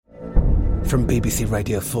From BBC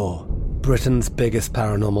Radio 4, Britain's biggest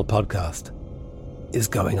paranormal podcast is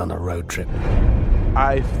going on a road trip.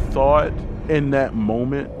 I thought in that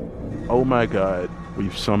moment, oh my God,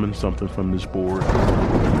 we've summoned something from this board.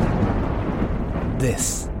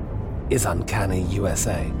 This is Uncanny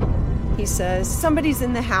USA. He says, somebody's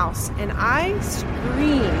in the house, and I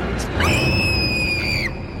screamed.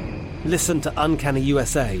 Listen to Uncanny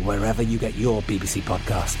USA wherever you get your BBC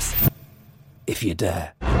podcasts, if you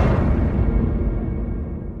dare.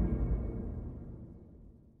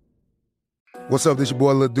 What's up, this your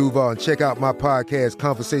boy Lil Duval, and check out my podcast,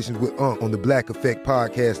 Conversations with Unc, on the Black Effect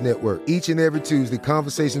Podcast Network. Each and every Tuesday,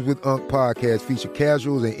 Conversations with Unc podcast feature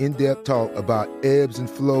casuals and in-depth talk about ebbs and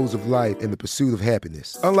flows of life and the pursuit of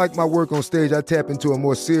happiness. Unlike my work on stage, I tap into a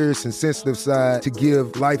more serious and sensitive side to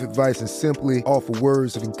give life advice and simply offer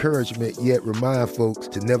words of encouragement, yet remind folks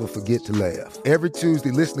to never forget to laugh. Every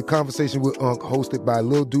Tuesday, listen to Conversation with Unc, hosted by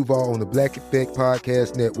Lil Duval on the Black Effect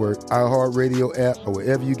Podcast Network, iHeartRadio app, or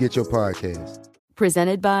wherever you get your podcasts.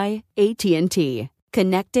 Presented by AT&T.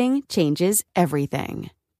 Connecting changes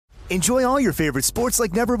everything. Enjoy all your favorite sports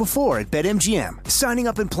like never before at BetMGM. Signing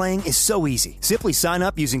up and playing is so easy. Simply sign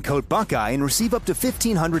up using code Buckeye and receive up to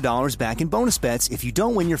 $1,500 back in bonus bets if you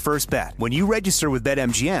don't win your first bet. When you register with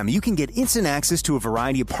BetMGM, you can get instant access to a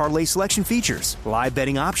variety of parlay selection features, live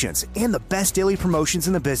betting options, and the best daily promotions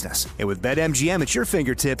in the business. And with BetMGM at your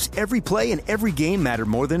fingertips, every play and every game matter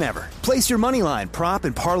more than ever. Place your moneyline, prop,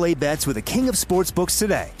 and parlay bets with the king of sportsbooks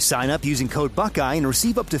today. Sign up using code Buckeye and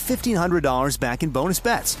receive up to $1,500 back in bonus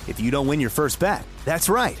bets if you don't win your first bet. That's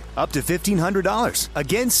right, up to $1,500.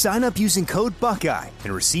 Again, sign up using code Buckeye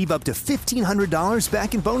and receive up to $1,500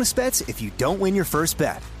 back in bonus bets if you don't win your first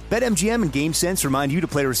bet. BetMGM and GameSense remind you to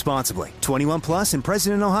play responsibly. 21 plus and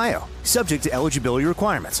present in Ohio. Subject to eligibility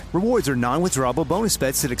requirements. Rewards are non-withdrawable bonus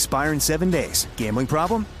bets that expire in 7 days. Gambling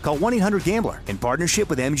problem? Call 1-800-GAMBLER in partnership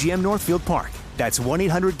with MGM Northfield Park. That's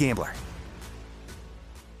 1-800-GAMBLER.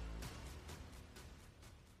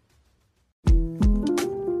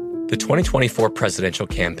 The 2024 presidential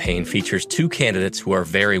campaign features two candidates who are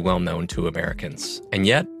very well known to Americans. And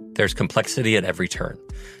yet, there's complexity at every turn.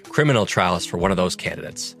 Criminal trials for one of those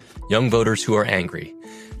candidates. Young voters who are angry.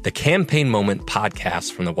 The Campaign Moment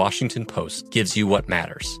podcast from the Washington Post gives you what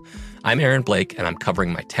matters. I'm Aaron Blake, and I'm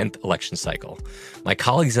covering my 10th election cycle. My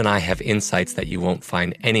colleagues and I have insights that you won't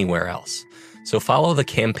find anywhere else. So follow The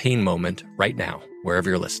Campaign Moment right now, wherever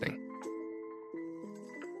you're listening.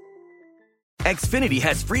 Xfinity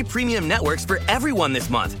has free premium networks for everyone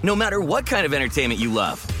this month, no matter what kind of entertainment you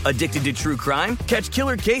love. Addicted to true crime? Catch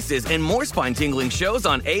killer cases and more spine-tingling shows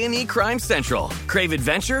on A&E Crime Central. Crave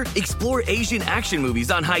adventure? Explore Asian action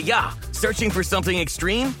movies on Hi-Ya. Searching for something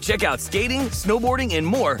extreme? Check out skating, snowboarding, and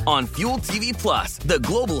more on Fuel TV Plus, the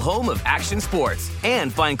global home of action sports.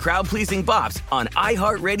 And find crowd-pleasing bops on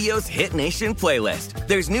iHeartRadio's Hit Nation playlist.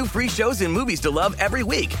 There's new free shows and movies to love every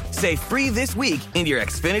week. Say free this week in your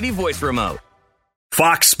Xfinity voice remote.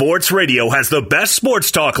 Fox Sports Radio has the best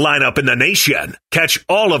sports talk lineup in the nation. Catch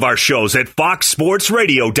all of our shows at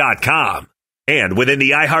foxsportsradio.com. And within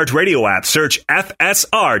the iHeartRadio app, search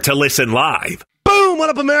FSR to listen live. Boom! What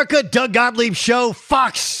up, America? Doug Gottlieb Show,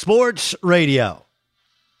 Fox Sports Radio.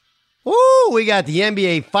 Woo! We got the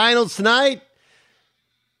NBA Finals tonight.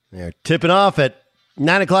 They're tipping off at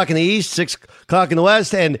 9 o'clock in the East, 6 o'clock in the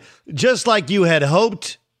West. And just like you had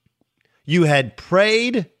hoped, you had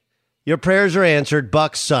prayed, your prayers are answered.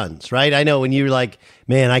 Bucks Suns, right? I know when you're like,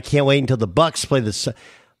 man, I can't wait until the Bucks play the Suns.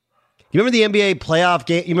 You remember the NBA playoff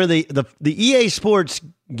game? You remember the EA Sports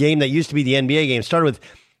game that used to be the NBA game? Started with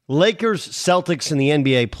Lakers Celtics in the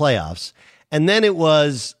NBA playoffs, and then it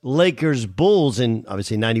was Lakers Bulls in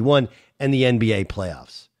obviously 91 and the NBA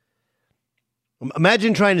playoffs.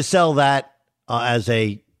 Imagine trying to sell that as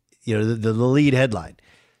a the lead headline: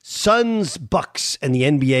 Suns Bucks and the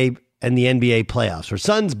NBA. And the NBA playoffs, or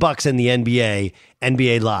Suns, Bucks, and the NBA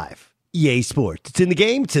Live. EA Sports. It's in the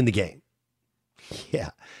game. It's in the game. Yeah,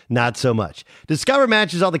 not so much. Discover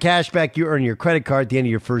matches all the cash back you earn on your credit card at the end of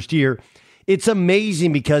your first year. It's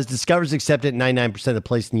amazing because Discover's accepted 99% of the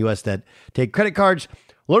places in the U.S. that take credit cards.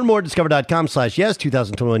 Learn more at discover.com/yes.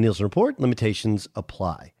 2021 Nielsen Report. Limitations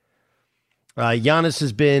apply. Giannis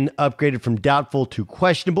has been upgraded from doubtful to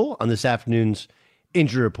questionable on this afternoon's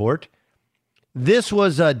injury report. This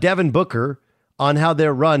was Devin Booker on how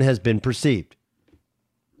their run has been perceived.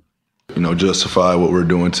 Justify what we're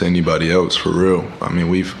doing to anybody else, for real. I mean,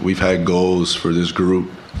 we've had goals for this group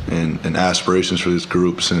and aspirations for this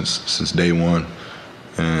group since day one.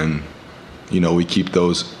 And, we keep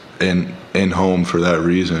those in home for that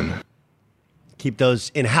reason. Keep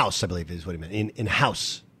those in-house, I believe is what he meant,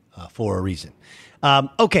 in-house for a reason.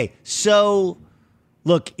 Okay, so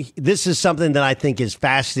look, this is something that I think is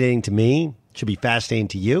fascinating to me, should be fascinating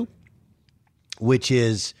to you, which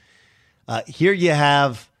is here you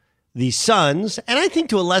have the Suns, and I think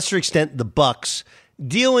to a lesser extent the Bucks,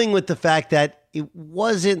 dealing with the fact that it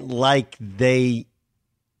wasn't like they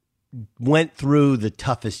went through the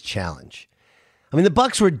toughest challenge. I mean, the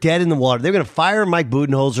Bucks were dead in the water. They're going to fire Mike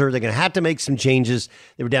Budenholzer. They're going to have to make some changes.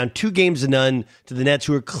 They were down 2-0 to the Nets,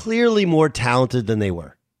 who were clearly more talented than they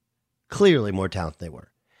were. Clearly more talented than they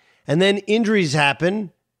were. And then injuries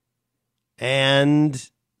happen, and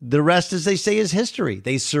the rest, as they say, is history.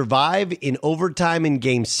 They survive in overtime in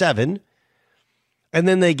Game 7, and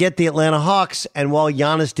then they get the Atlanta Hawks, and while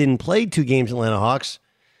Giannis didn't play 2 games in Atlanta Hawks,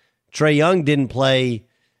 Trae Young didn't play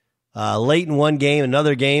late in one game,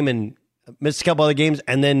 another game, and missed a couple other games,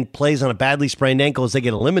 and then plays on a badly sprained ankle as they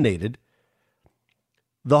get eliminated.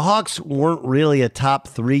 The Hawks weren't really a top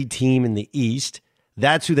 3 team in the East.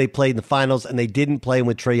 That's who they played in the finals, and they didn't play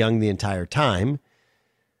with Trae Young the entire time.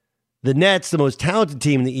 The Nets, the most talented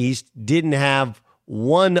team in the East, didn't have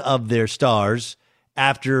one of their stars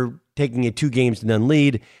after taking a 2-0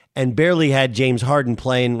 lead, and barely had James Harden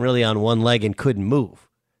playing really on one leg and couldn't move.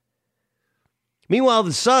 Meanwhile,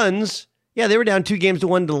 the Suns, yeah, they were down 2-1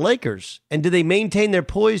 to the Lakers. And did they maintain their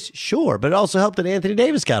poise? Sure, but it also helped that Anthony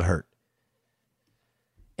Davis got hurt.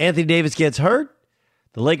 Anthony Davis gets hurt.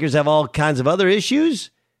 The Lakers have all kinds of other issues,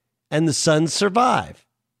 and the Suns survive.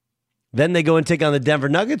 Then they go and take on the Denver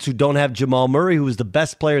Nuggets, who don't have Jamal Murray, who was the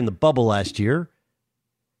best player in the bubble last year.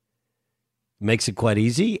 Makes it quite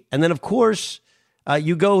easy. And then, of course,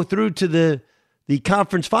 you go through to the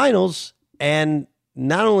conference finals, and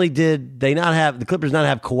not only did the Clippers not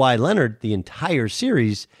have Kawhi Leonard the entire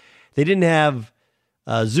series, they didn't have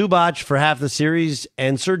Zubac for half the series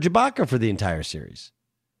and Serge Ibaka for the entire series.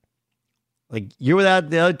 Like, you're without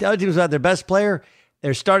the other team's without their best player,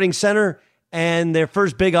 their starting center, and their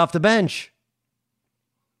first big off the bench.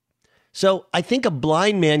 So I think a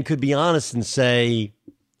blind man could be honest and say,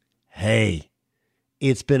 hey,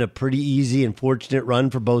 it's been a pretty easy and fortunate run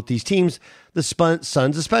for both these teams. The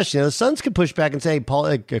Suns especially. Now, the Suns could push back and say,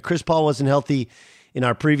 Chris Paul wasn't healthy in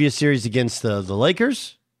our previous series against the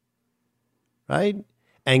Lakers, right?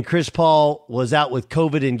 And Chris Paul was out with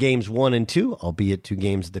COVID in games 1 and 2, albeit 2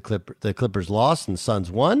 games the Clippers lost and the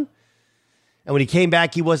Suns won. And when he came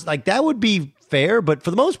back, he was like, that would be fair, but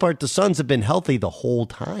for the most part, the Suns have been healthy the whole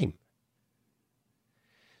time.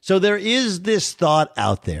 So there is this thought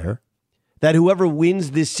out there that whoever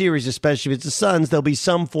wins this series, especially if it's the Suns, there'll be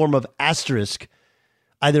some form of asterisk,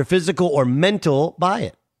 either physical or mental, by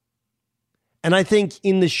it. And I think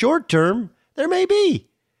in the short term, there may be,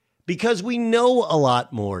 because we know a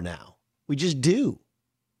lot more now. We just do.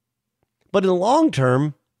 But in the long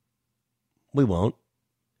term, we won't.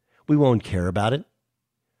 We won't care about it.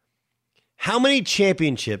 How many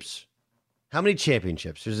championships,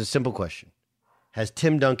 here's a simple question, has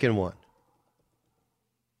Tim Duncan won?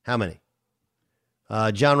 How many?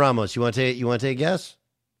 John Ramos, you want to take a guess?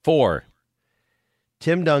 4.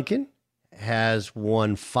 Tim Duncan has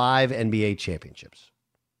won 5 NBA championships.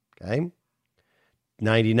 Okay.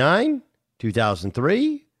 99,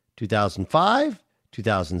 2003, 2005,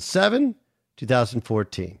 2007,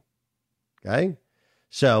 2014. Okay.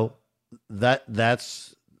 So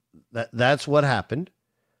that's what happened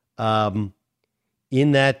in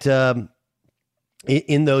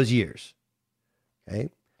those years. Okay.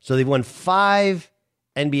 So they've won 5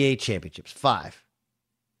 NBA championships. 5.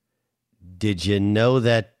 Did you know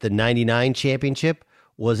that the 99 championship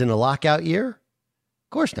was in a lockout year? Of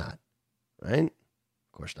course not. Right?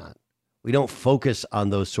 Of course not. We don't focus on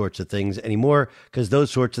those sorts of things anymore because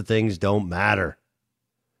those sorts of things don't matter.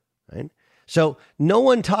 Right? So no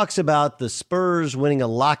one talks about the Spurs winning a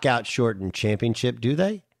lockout shortened championship, do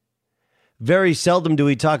they? Very seldom do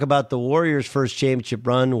we talk about the Warriors' first championship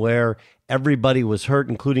run where everybody was hurt,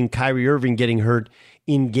 including Kyrie Irving getting hurt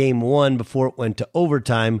in Game 1 before it went to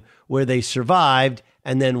overtime, where they survived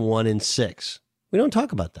and then won in 6. We don't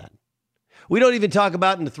talk about that. We don't even talk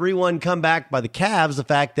about in the 3-1 comeback by the Cavs the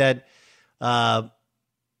fact that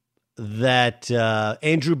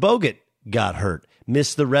Andrew Bogut got hurt,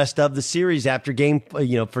 missed the rest of the series after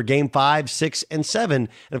for Game 5, 6, and 7. And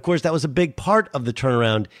of course, that was a big part of the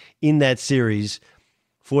turnaround in that series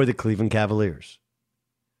for the Cleveland Cavaliers.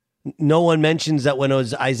 No one mentions that when it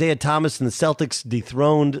was Isaiah Thomas and the Celtics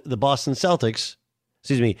dethroned the Boston Celtics,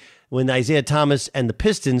 when Isaiah Thomas and the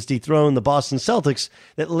Pistons dethroned the Boston Celtics,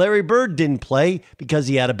 that Larry Bird didn't play because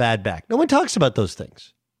he had a bad back. No one talks about those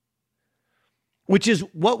things, which is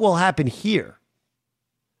what will happen here.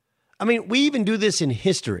 I mean, we even do this in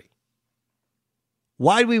history.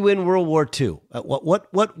 Why did we win World War II?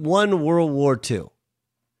 What won World War II?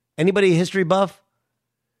 Anybody a history buff?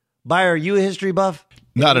 Bayer, are you a history buff?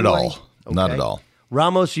 Not at all. Okay. Not at all.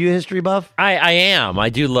 Ramos, you a history buff? I am. I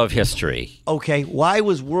do love history. Okay. Why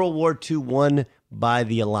was World War II won by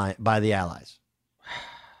the Allies?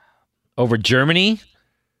 Over Germany?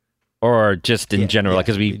 Or just in general?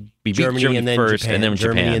 Because we beat Germany first Japan. and then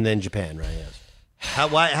Japan. Germany and then Japan, right? Yes. How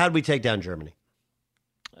did we take down Germany?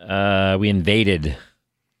 We invaded.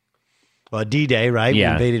 Well, D-Day, right?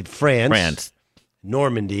 Yeah. We invaded France.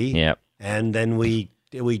 Normandy. Yep. And then we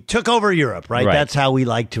took over Europe, right? That's how we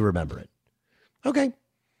like to remember it. Okay.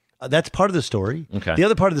 That's part of the story. Okay. The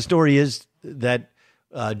other part of the story is that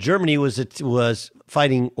Germany was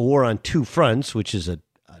fighting a war on two fronts, which is a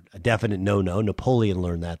definite no-no. Napoleon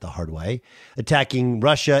learned that the hard way. Attacking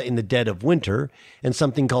Russia in the dead of winter, and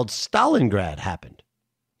something called Stalingrad happened.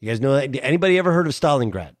 You guys know that? Anybody ever heard of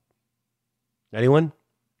Stalingrad? Anyone?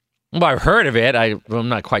 Well, I've heard of it. I'm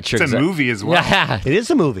not quite sure. It's a movie as well. Yeah. It is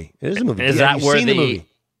a movie. Is that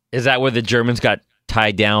where the Germans got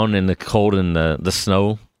tied down in the cold and the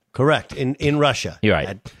snow? Correct. In Russia. You're right.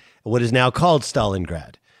 At what is now called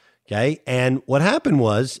Stalingrad. Okay. And what happened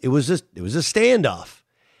was it was a standoff,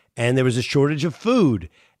 and there was a shortage of food.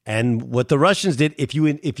 And what the Russians did, if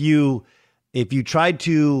you tried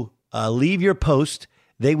to leave your post,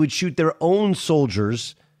 they would shoot their own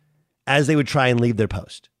soldiers as they would try and leave their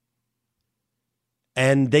post.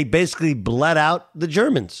 And they basically bled out the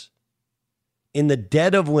Germans in the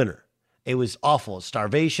dead of winter. It was awful.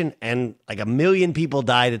 Starvation, and like 1 million people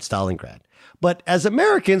died at Stalingrad. But as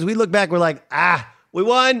Americans, we look back, we're like, we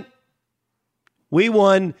won. We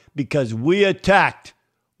won because we attacked.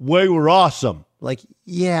 We were awesome. Like,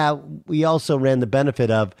 yeah, we also ran the benefit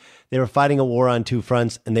of they were fighting a war on two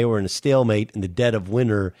fronts, and they were in a stalemate in the dead of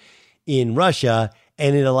winter in Russia,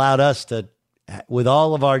 and it allowed us to, with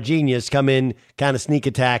all of our genius, come in, kind of sneak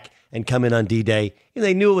attack, and come in on D-Day. And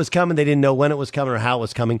they knew it was coming. They didn't know when it was coming or how it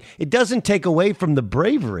was coming. It doesn't take away from the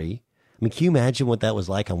bravery. I mean, can you imagine what that was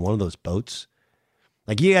like on one of those boats?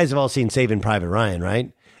 Like, you guys have all seen Saving Private Ryan,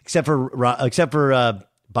 right? Except for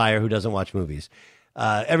Bayer, who doesn't watch movies.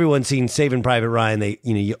 Everyone's seen Saving Private Ryan.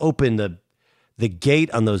 You open the gate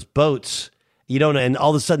on those boats, and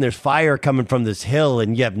all of a sudden there's fire coming from this hill,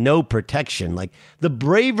 and you have no protection. Like, the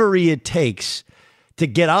bravery it takes to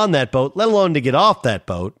get on that boat, let alone to get off that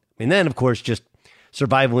boat. And then, of course, just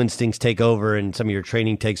survival instincts take over, and some of your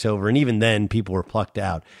training takes over. And even then, people were plucked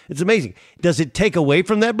out. It's amazing. Does it take away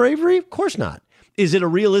from that bravery? Of course not. Is it a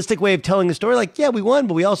realistic way of telling the story? Like, yeah, we won,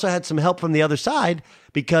 but we also had some help from the other side,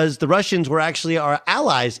 because the Russians were actually our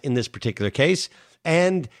allies in this particular case.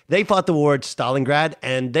 And they fought the war at Stalingrad,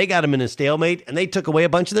 and they got them in a stalemate, and they took away a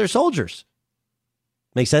bunch of their soldiers.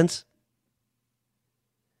 Make sense?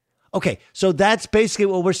 Okay, so that's basically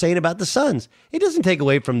what we're saying about the Suns. It doesn't take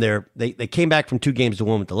away from they came back from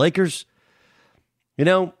 2-1 with the Lakers.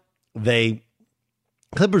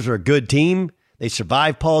 Clippers are a good team. They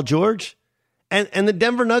survived Paul George. And the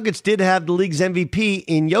Denver Nuggets did have the league's MVP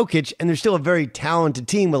in Jokic, and they're still a very talented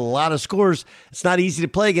team with a lot of scores. It's not easy to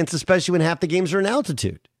play against, especially when half the games are in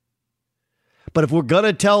altitude. But if we're going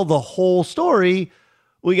to tell the whole story,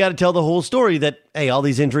 we got to tell the whole story that, hey, all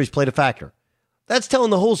these injuries played a factor. That's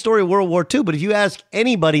telling the whole story of World War II. But if you ask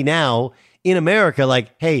anybody now in America,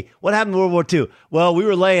 like, hey, what happened in World War II? Well, we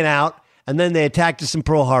were laying out, and then they attacked us in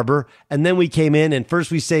Pearl Harbor, and then we came in, and first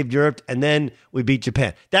we saved Europe, and then we beat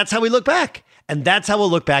Japan. That's how we look back. And that's how we'll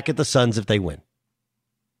look back at the Suns if they win.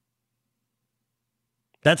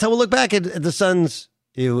 That's how we'll look back at the Suns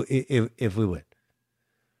if we win.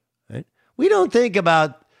 Right? We don't think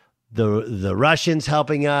about the Russians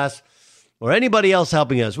helping us or anybody else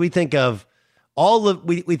helping us. We think of all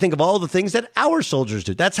the things that our soldiers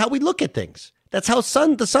do. That's how we look at things. That's how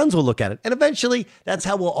the Suns will look at it. And eventually, that's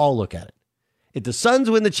how we'll all look at it. If the Suns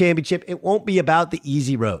win the championship, it won't be about the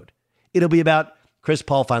easy road. It'll be about Chris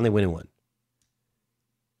Paul finally winning one.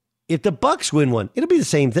 If the Bucks win one, it'll be the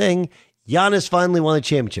same thing. Giannis finally won the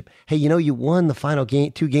championship. Hey, you won the final 2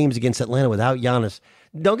 games against Atlanta without Giannis.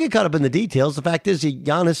 Don't get caught up in the details. The fact is,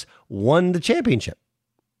 Giannis won the championship.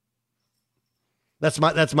 That's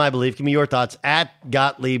my belief. Give me your thoughts at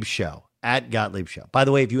Gottlieb Show. At Gottlieb Show. By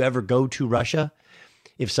the way, if you ever go to Russia,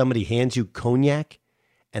 if somebody hands you cognac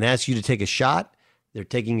and asks you to take a shot, they're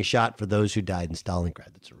taking a shot for those who died in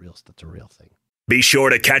Stalingrad. That's a real thing. Be sure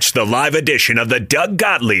to catch the live edition of the Doug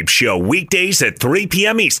Gottlieb Show weekdays at 3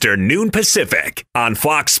 p.m. Eastern, noon Pacific on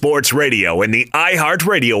Fox Sports Radio and the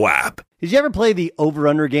iHeartRadio app. Did you ever play the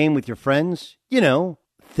over-under game with your friends?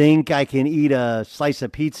 Think I can eat a slice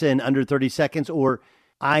of pizza in under 30 seconds, or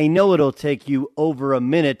I know it'll take you over a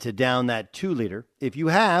minute to down that 2-liter. If you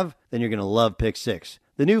have, then you're going to love Pick 6,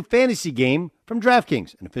 the new fantasy game from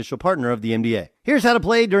DraftKings, an official partner of the NBA. Here's how to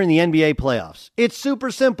play during the NBA playoffs. It's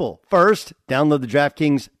super simple. First, download the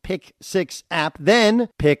DraftKings Pick 6 app, then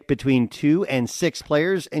pick between 2 and 6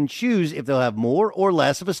 players and choose if they'll have more or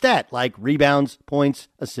less of a stat, like rebounds, points,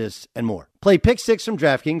 assists, and more. Play Pick 6 from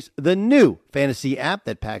DraftKings, the new fantasy app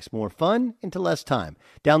that packs more fun into less time.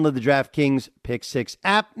 Download the DraftKings Pick 6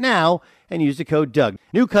 app now and use the code Doug.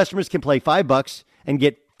 New customers can play $5 and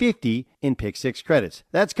get 50 in Pick 6 credits.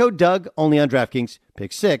 That's code Doug, only on DraftKings.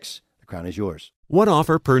 Pick 6, the crown is yours. One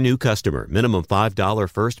offer per new customer. Minimum $5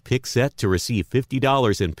 first pick set to receive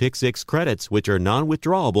 $50 in Pick 6 credits, which are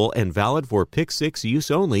non-withdrawable and valid for Pick 6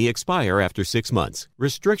 use only. Expire after 6 months.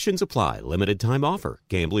 Restrictions apply. Limited time offer.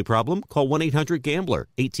 Gambling problem? Call 1-800-GAMBLER.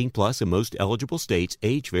 18 plus in most eligible states.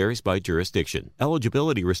 Age varies by jurisdiction.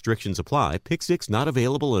 Eligibility restrictions apply. Pick 6 not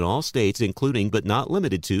available in all states, including but not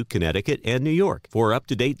limited to Connecticut and New York. For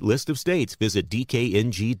up-to-date list of states, visit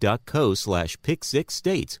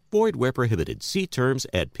dkng.co/pick6states. Void where prohibited. See terms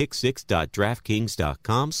at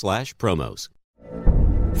pick6.draftkings.com/promos.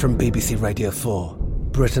 From BBC Radio 4,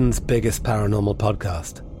 Britain's biggest paranormal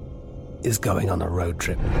podcast is going on a road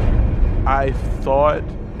trip. I thought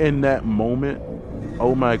in that moment,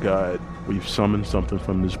 oh my God, we've summoned something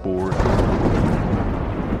from this board.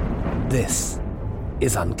 This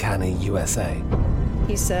is Uncanny USA.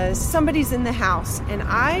 He says, somebody's in the house, and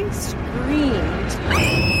I screamed.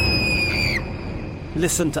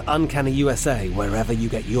 Listen to Uncanny USA wherever you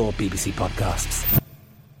get your BBC podcasts,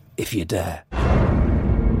 if you dare.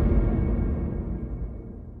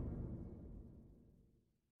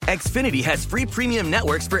 Xfinity has free premium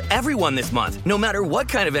networks for everyone this month, no matter what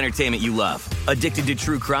kind of entertainment you love. Addicted to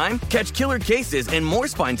true crime? Catch killer cases and more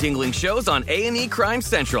spine-tingling shows on A&E Crime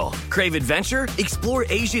Central. Crave adventure? Explore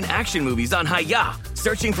Asian action movies on Hi-YAH.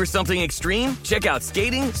 Searching for something extreme? Check out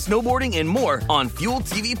skating, snowboarding, and more on Fuel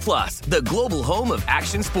TV Plus, the global home of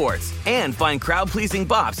action sports. And find crowd-pleasing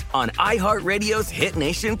bops on iHeartRadio's Hit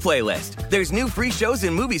Nation playlist. There's new free shows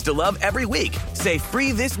and movies to love every week. Say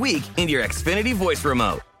free this week in your Xfinity voice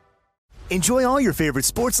remote. Enjoy all your favorite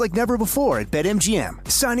sports like never before at BetMGM.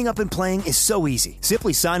 Signing up and playing is so easy.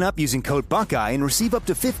 Simply sign up using code Buckeye and receive up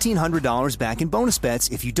to $1,500 back in bonus bets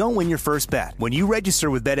if you don't win your first bet. When you register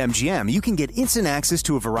with BetMGM, you can get instant access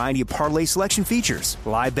to a variety of parlay selection features,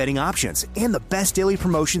 live betting options, and the best daily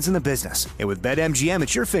promotions in the business. And with BetMGM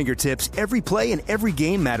at your fingertips, every play and every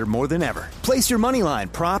game matter more than ever. Place your moneyline,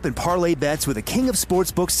 prop, and parlay bets with the king of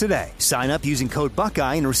sportsbooks today. Sign up using code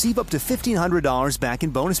Buckeye and receive up to $1,500 back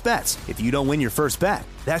in bonus bets if you don't win your first bet.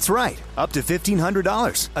 That's right, up to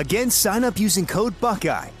 $1,500. Again, sign up using code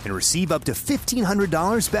Buckeye and receive up to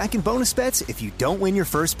 $1,500 back in bonus bets if you don't win your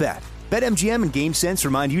first bet. BetMGM and GameSense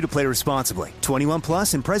remind you to play responsibly. 21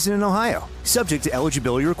 plus and present in Ohio. Subject to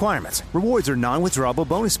eligibility requirements. Rewards are non-withdrawable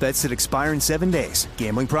bonus bets that expire in 7 days.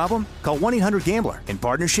 Gambling problem? Call 1-800-GAMBLER in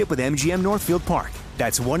partnership with MGM Northfield Park.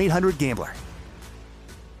 That's 1-800-GAMBLER.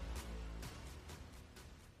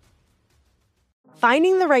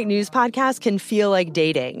 Finding the right news podcast can feel like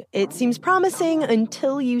dating. It seems promising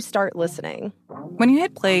until you start listening. When you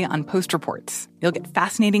hit play on Post Reports, you'll get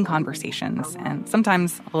fascinating conversations and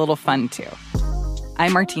sometimes a little fun, too.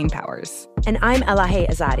 I'm Martine Powers. And I'm Elahe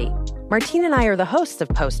Azadi. Martine and I are the hosts of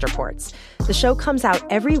Post Reports. The show comes out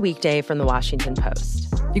every weekday from the Washington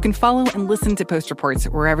Post. You can follow and listen to Post Reports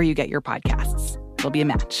wherever you get your podcasts. It'll be a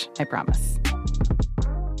match, I promise.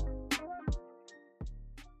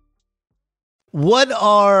 What's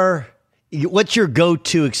your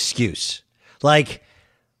go-to excuse? Like,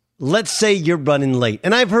 let's say you're running late.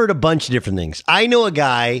 And I've heard a bunch of different things. I know a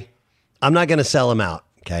guy, I'm not going to sell him out,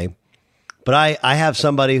 okay? But I have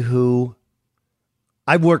somebody who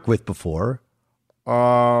I've worked with before.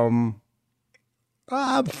 I'm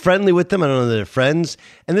friendly with them. I don't know that they're friends.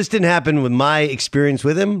 And this didn't happen with my experience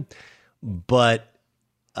with him, but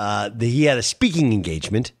he had a speaking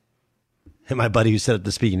engagement. And my buddy who set up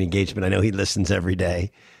the speaking engagement, I know he listens every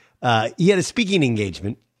day. He had a speaking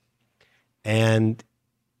engagement, and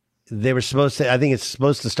they were supposed to, I think it's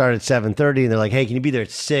supposed to start at 7:30, and they're like, hey, can you be there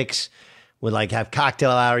at 6? We'll like have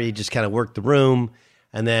cocktail hour, you just kind of work the room,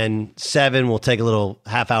 and then 7, we'll take a little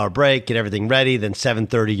half-hour break, get everything ready, then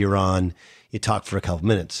 7:30, you're on, you talk for a couple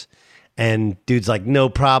minutes. And dude's like, no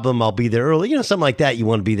problem, I'll be there early. You know, something like that. You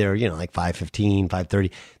want to be there, like 5:15,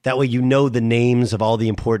 5:30. That way you know the names of all the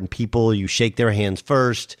important people. You shake their hands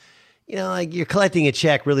first. Like you're collecting a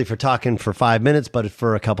check really for talking for 5 minutes, but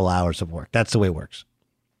for a couple hours of work. That's the way it works.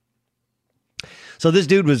 So this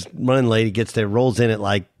dude was running late. He gets there, rolls in at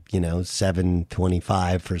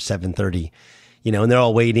 7:25 for 7:30. and they're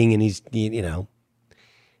all waiting, and he's,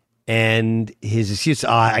 and his excuse,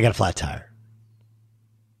 I got a flat tire.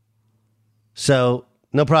 So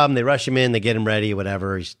no problem. They rush him in, they get him ready,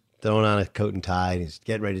 whatever. He's throwing on a coat and tie, and he's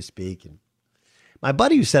getting ready to speak. And my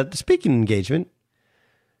buddy who set up the speaking engagement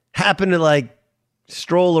happened to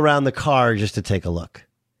stroll around the car just to take a look.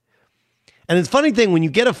 And it's a funny thing, when you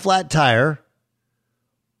get a flat tire,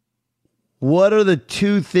 what are the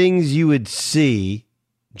two things you would see,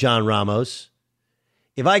 John Ramos?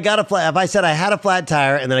 If I said I had a flat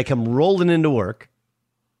tire and then I come rolling into work,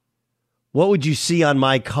 what would you see on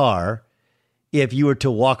my car if you were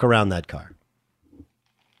to walk around that car?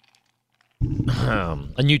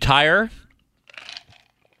 A new tire?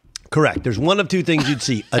 Correct. There's one of two things you'd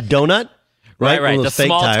see. A donut. Right. The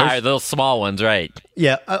small tire, those small ones, right.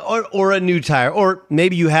 Yeah, or a new tire. Or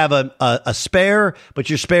maybe you have a spare, but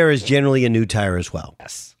your spare is generally a new tire as well.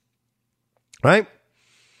 Yes. Right?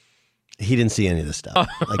 He didn't see any of this stuff.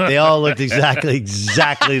 They all looked exactly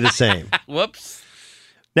the same. Whoops.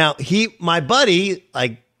 Now, my buddy,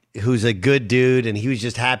 who's a good dude, and he was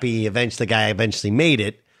just happy the guy eventually made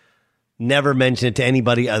it, never mentioned it to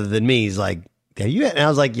anybody other than me. He's like, and I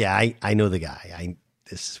was like, yeah, I know the guy.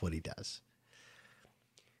 This is what he does.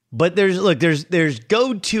 But there's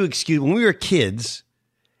go-to excuse. When we were kids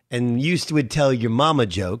and would tell your mama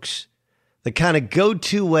jokes, the kind of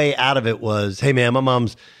go-to way out of it was, hey man, my mom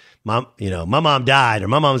died, or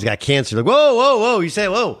my mom's got cancer. Like, whoa. You say,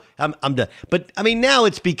 whoa, I'm done. But I mean, now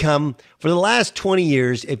it's become, for the last 20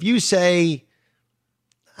 years, if you say,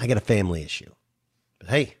 I got a family issue, but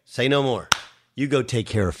hey, say no more. You go take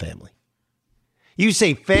care of family. You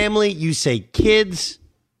say family, you say kids,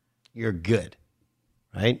 you're good.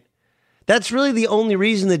 Right? That's really the only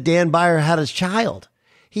reason that Dan Byer had his child.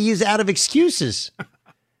 He is out of excuses.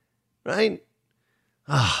 Right?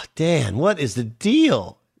 Dan, what is the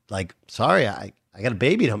deal? Sorry, I got a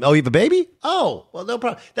baby at home. Oh, you have a baby? Oh, well, no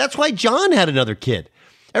problem. That's why John had another kid.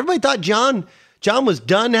 Everybody thought John was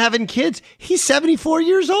done having kids. He's 74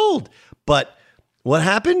 years old. But what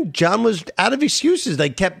happened? John was out of excuses. They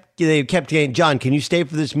kept saying, John, can you stay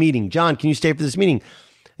for this meeting? John, can you stay for this meeting?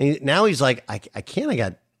 And now he's like, I can't.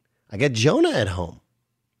 I got Jonah at home,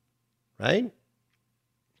 right?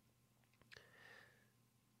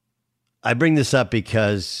 I bring this up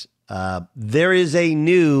because there is a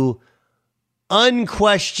new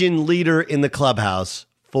unquestioned leader in the clubhouse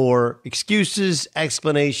for excuses,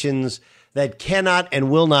 explanations that cannot and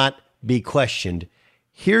will not be questioned.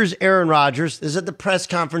 Here's Aaron Rodgers. This is at the press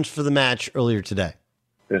conference for the match earlier today.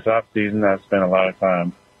 This offseason, I've spent a lot of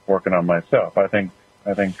time working on myself. I think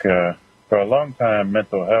for a long time,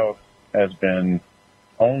 mental health has been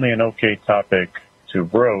only an okay topic to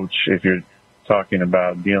broach if you're talking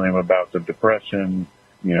about dealing with bouts of depression,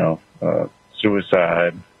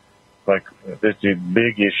 suicide, this is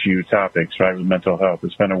big issue topics, right, with mental health.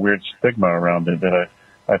 There's been a weird stigma around it that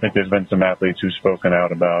I think there's been some athletes who've spoken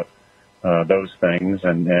out about those things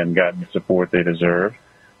and gotten the support they deserve.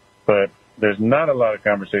 But there's not a lot of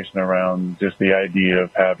conversation around just the idea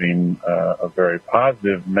of having a very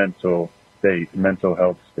positive mental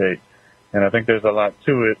health state. And I think there's a lot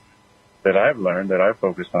to it that I've learned, that I've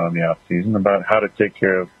focused on in the off season, about how to take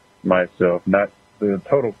care of myself, not the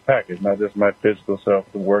total package, not just my physical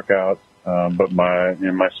self, the workouts, but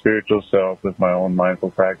my spiritual self with my own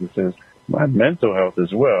mindful practices, my mental health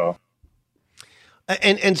as well.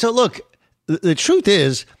 And so, look, the truth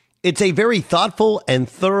is, it's a very thoughtful and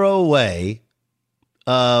thorough way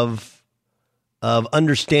of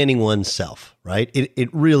understanding oneself, right?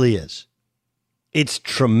 It really is. It's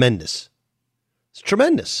tremendous. It's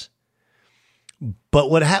tremendous. But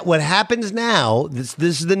what happens now, this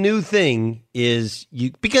is the new thing, is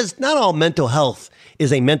because not all mental health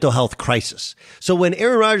is a mental health crisis. So when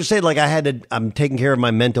Aaron Rodgers said, I'm taking care of my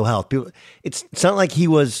mental health, it's not like he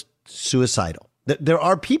was suicidal. There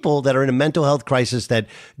are people that are in a mental health crisis that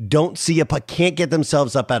can't get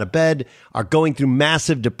themselves up out of bed, are going through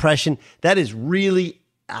massive depression. That is really,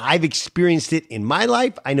 I've experienced it in my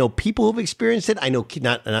life. I know people who've experienced it. I know,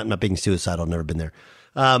 I'm not being suicidal. I've never been there.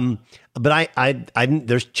 But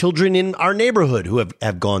there's children in our neighborhood who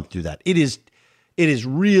have gone through that. It is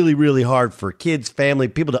really, really hard for kids, family,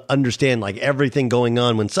 people to understand everything going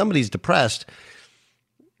on when somebody's depressed.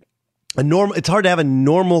 It's hard to have a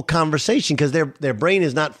normal conversation because their brain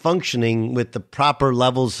is not functioning with the proper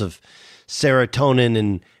levels of serotonin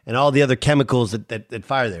and all the other chemicals that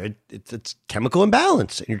fire there. It's chemical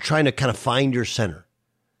imbalance, and you're trying to kind of find your center.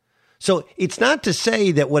 So it's not to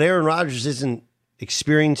say that what Aaron Rodgers isn't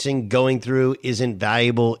experiencing, going through, isn't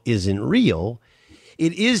valuable, isn't real.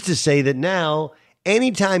 It is to say that now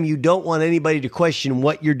anytime you don't want anybody to question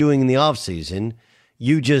what you're doing in the offseason,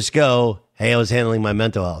 you just go, hey, I was handling my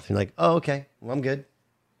mental health. You're like, oh, okay, well, I'm good.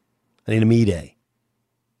 I need a me day.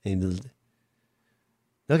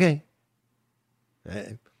 Okay.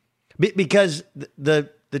 Because the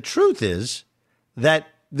truth is that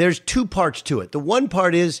there's two parts to it. The one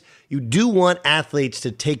part is you do want athletes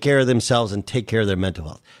to take care of themselves and take care of their mental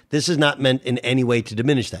health. This is not meant in any way to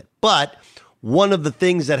diminish that. But one of the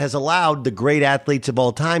things that has allowed the great athletes of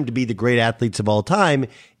all time to be the great athletes of all time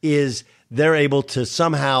is they're able to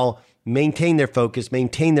somehow maintain their focus,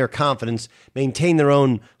 maintain their confidence, maintain their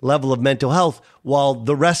own level of mental health, while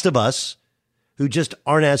the rest of us who just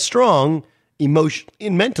aren't as strong emotionally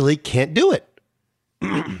and mentally can't do it.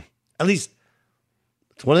 At least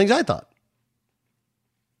it's one of the things I thought.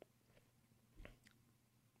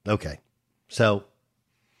 Okay. So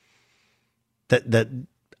that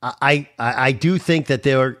I do think that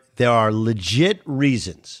there are legit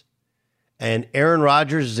reasons. And Aaron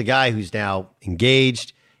Rodgers is a guy who's now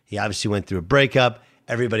engaged. He obviously went through a breakup.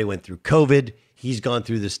 Everybody went through COVID. He's gone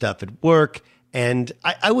through this stuff at work. And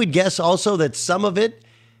I would guess also that some of it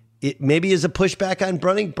maybe is a pushback on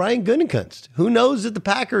Brian Gutekunst. Who knows that the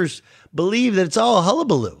Packers believe that it's all a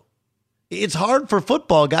hullabaloo? It's hard for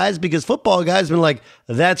football guys because football guys have been like,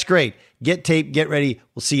 that's great. Get tape, get ready.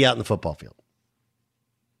 We'll see you out in the football field.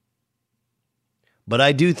 But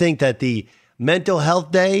I do think that the mental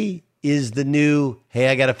health day is the new, hey,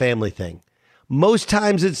 I got a family thing. Most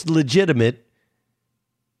times it's legitimate.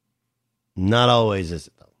 Not always is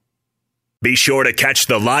it, though. Be sure to catch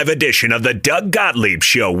the live edition of the Doug Gottlieb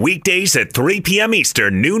Show weekdays at 3 p.m.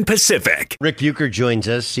 Eastern, noon Pacific. Rick Bucher joins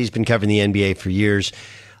us. He's been covering the NBA for years.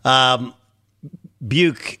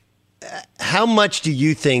 Buke, how much do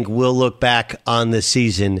you think we'll look back on this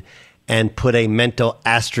season and put a mental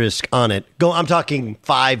asterisk on it? I'm talking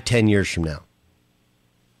 5-10 years from now.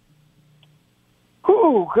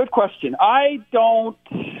 Ooh, good question. I don't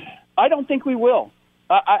think we will.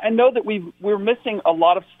 I know that we're missing a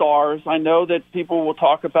lot of stars. I know that people will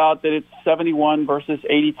talk about that it's 71 versus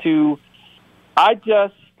 82. I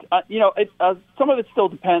just, some of it still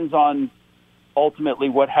depends on ultimately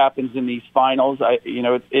what happens in these finals.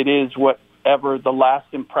 It is whatever the last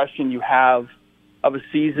impression you have of a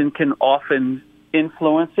season can often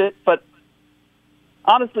influence it. But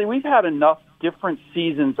honestly, we've had enough different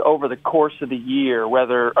seasons over the course of the year,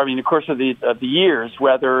 the course of the years,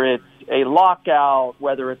 whether it's a lockout,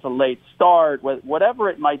 whether it's a late start, whatever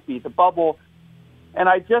it might be, the bubble. And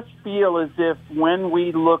I just feel as if when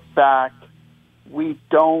we look back, we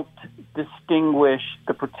don't distinguish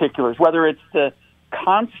the particulars, whether it's the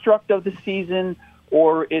construct of the season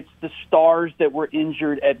or it's the stars that were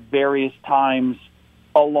injured at various times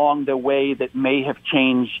along the way that may have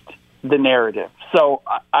changed the narrative. So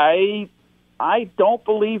I don't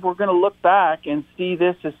believe we're going to look back and see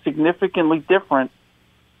this as significantly different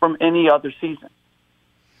from any other season.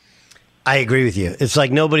 I agree with you. It's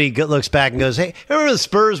like nobody looks back and goes, hey, remember the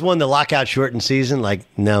Spurs won the lockout shortened season? Like,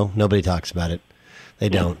 no, nobody talks about it. They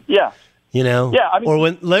don't. Yeah. You know? Yeah. I mean, or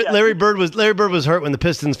when Larry Bird was hurt when the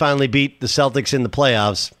Pistons finally beat the Celtics in the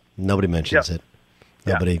playoffs, nobody mentions it.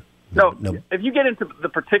 Nobody. Yeah. No, if you get into the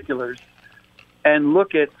particulars and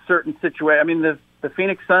look at certain situations, I mean, the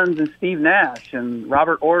Phoenix Suns and Steve Nash and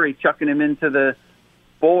Robert Horry chucking him into the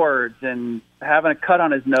boards and having a cut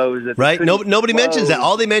on his nose. Right. Nobody mentions that.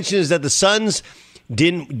 All they mention is that the Suns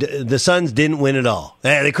didn't win at all.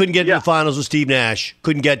 They couldn't get to the finals with Steve Nash.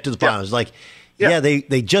 Couldn't get to the finals.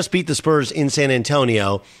 They just beat the Spurs in San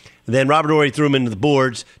Antonio. Then Robert Horry threw him into the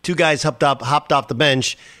boards. Two guys hopped off the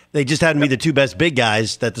bench. They just happened to be the two best big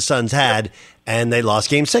guys that the Suns had, and they lost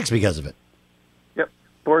Game 6 because of it. Yep.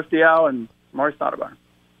 Boris Diaw and Maurice Stoudemire.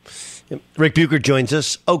 Rick Bucher joins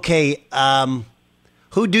us. Okay,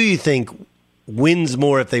 who do you think wins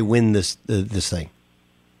more if they win this thing?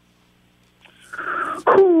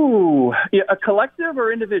 Ooh, a collective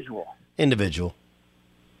or individual? Individual.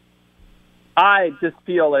 I just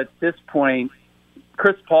feel at this point,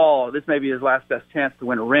 Chris Paul, this may be his last best chance to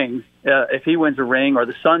win a ring. If he wins a ring or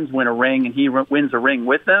the Suns win a ring and he wins a ring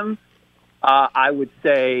with them, I would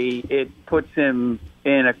say it puts him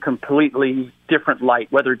in a completely different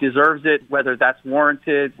light, whether it deserves it, whether that's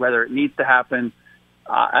warranted, whether it needs to happen.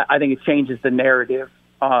 I think it changes the narrative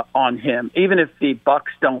on him. Even if the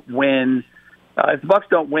Bucks don't win,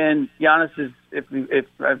 Giannis is. If it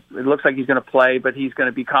looks like he's going to play, but he's going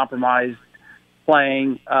to be compromised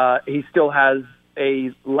playing. He still has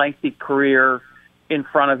a lengthy career in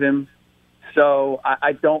front of him, so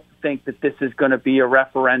I don't think that this is going to be a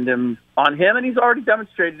referendum on him. And he's already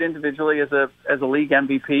demonstrated individually as a league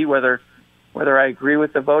MVP. Whether I agree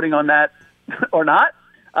with the voting on that or not,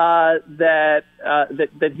 that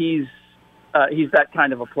he's that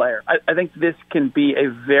kind of a player. I think this can be a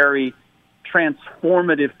very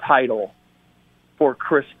transformative title for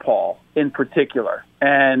Chris Paul in particular,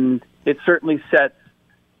 and it certainly sets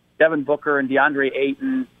Devin Booker and DeAndre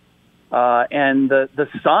Ayton and the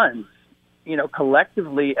Suns,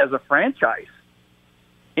 collectively as a franchise,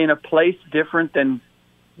 in a place different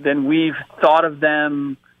than we've thought of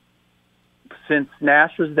them since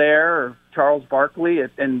Nash was there or Charles Barkley,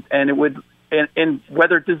 and it would, and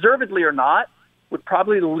whether deservedly or not, would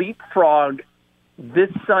probably leapfrog this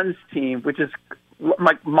Suns team, which is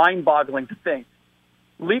like mind-boggling to think.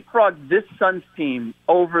 Leapfrog this Suns team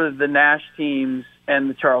over the Nash teams and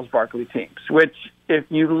the Charles Barkley teams, which, if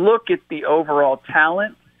you look at the overall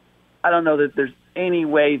talent, I don't know that there's any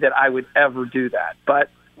way that I would ever do that, but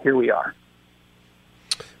here we are.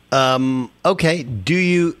 Okay.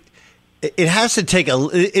 It has to take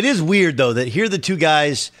it is weird, though, that here are the two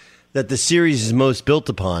guys that the series is most built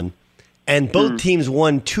upon, and both teams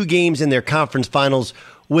won 2 games in their conference finals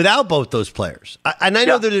without both those players. I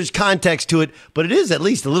know that there's context to it, but it is at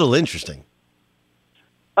least a little interesting.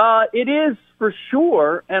 It is for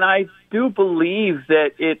sure, and I do believe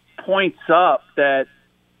that it points up that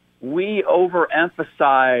we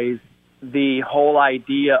overemphasize the whole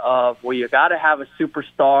idea of, well, you got to have a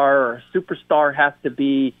superstar, or a superstar has to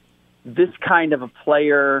be this kind of a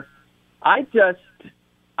player. Other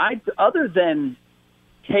than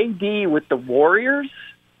KD with the Warriors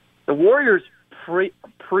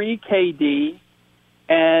pre-KD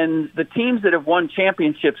and the teams that have won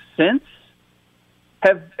championships since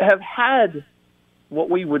have had what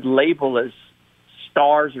we would label as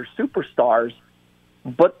stars or superstars.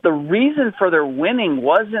 But the reason for their winning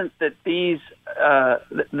wasn't that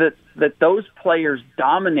that those players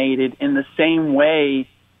dominated in the same way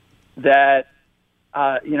that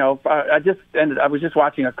I was just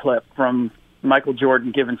watching a clip from Michael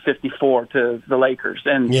Jordan giving 54 to the Lakers,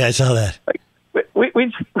 and yeah, I saw that. Like, we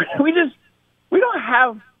don't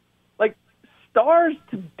have, like, stars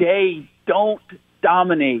today don't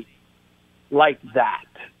dominate like that.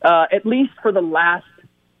 At least for the last,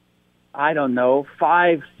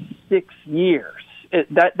 5-6 years.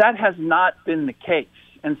 That has not been the case.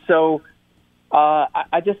 And so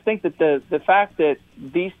I just think that the fact that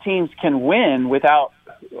these teams can win without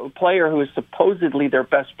a player who is supposedly their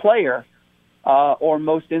best player or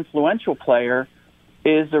most influential player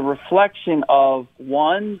is a reflection of,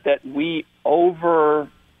 one, that we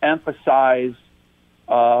overemphasize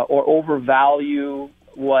or overvalue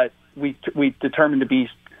what we determine to be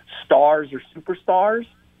stars or superstars.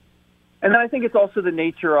 And then I think it's also the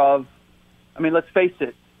nature of, let's face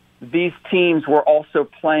it, these teams were also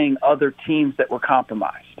playing other teams that were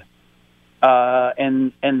compromised.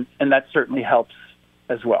 And that certainly helps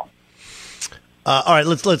as well. All right,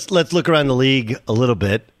 let's look around the league a little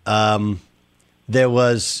bit. There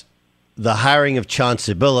was the hiring of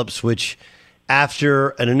Chauncey Billups, which after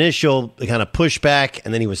an initial kind of pushback,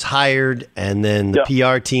 and then he was hired, and then the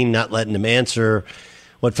PR team not letting him answer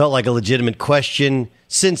what felt like a legitimate question.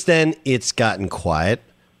 Since then, it's gotten quiet.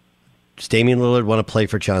 Does Damian Lillard want to play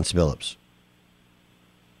for Chauncey Billups?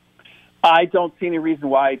 I don't see any reason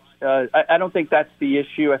why. I don't think that's the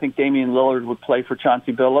issue. I think Damian Lillard would play for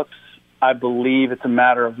Chauncey Billups. I believe it's a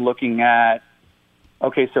matter of looking at,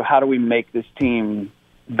 okay, so how do we make this team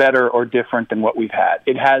better or different than what we've had?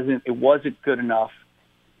 It wasn't good enough.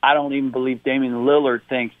 I don't even believe Damian Lillard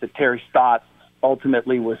thinks that Terry Stotts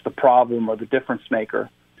ultimately was the problem or the difference maker.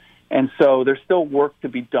 And so there's still work to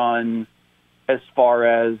be done as far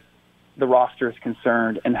as the roster is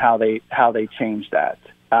concerned and how they change that.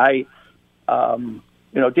 Damian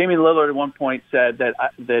Lillard at one point said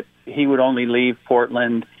that he would only leave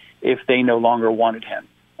Portland if they no longer wanted him.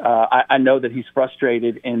 I know that he's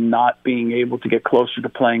frustrated in not being able to get closer to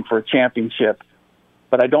playing for a championship,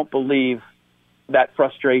 but I don't believe that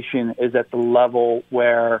frustration is at the level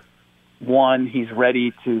where, one, he's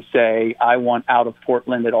ready to say, I want out of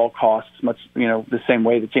Portland at all costs, much, the same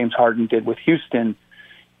way that James Harden did with Houston.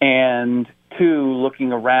 And two,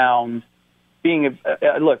 looking around,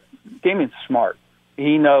 look, Damian's smart.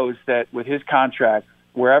 He knows that with his contract,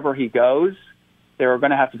 wherever he goes, there are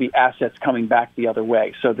going to have to be assets coming back the other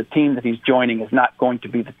way. So the team that he's joining is not going to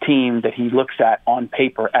be the team that he looks at on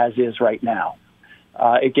paper as is right now.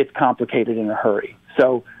 It gets complicated in a hurry.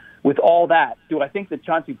 So with all that, do I think that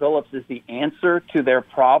Chauncey Billups is the answer to their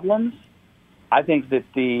problems? I think that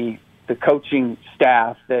the coaching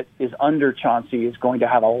staff that is under Chauncey is going to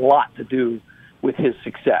have a lot to do with his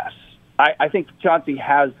success. I think Chauncey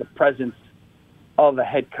has the presence of a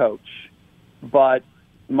head coach, but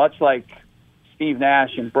much like Steve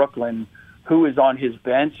Nash in Brooklyn, who is on his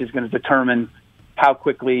bench is going to determine how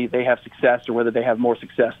quickly they have success or whether they have more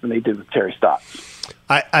success than they did with Terry Stotts.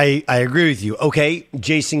 I agree with you. Okay,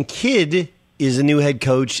 Jason Kidd is the new head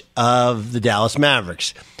coach of the Dallas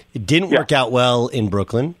Mavericks. It didn't work out well in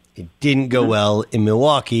Brooklyn. It didn't go well in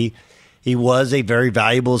Milwaukee. He was a very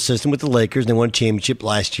valuable assistant with the Lakers. They won a championship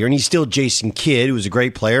last year. And he's still Jason Kidd, who was a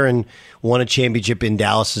great player and won a championship in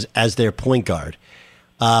Dallas as their point guard.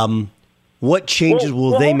 What changes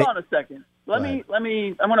will they make? Hold on a second. I'm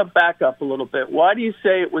going to back up a little bit. Why do you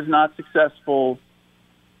say it was not successful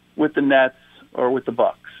with the Nets or with the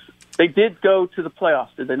Bucks? They did go to the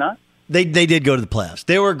playoffs, did they not? They did go to the playoffs.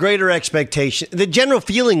 There were greater expectations. The general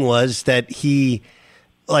feeling was that you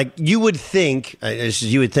would think, a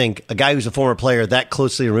guy who's a former player that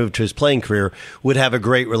closely removed to his playing career would have a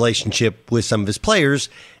great relationship with some of his players.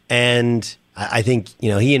 And I think,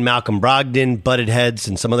 he and Malcolm Brogdon butted heads,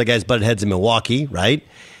 and some other guys butted heads in Milwaukee, right?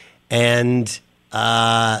 And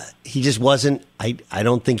he just wasn't, I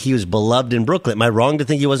don't think he was beloved in Brooklyn. Am I wrong to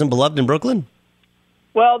think he wasn't beloved in Brooklyn?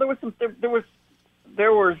 Well, there was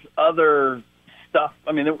other stuff.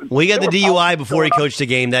 I mean, we got the DUI before he coached the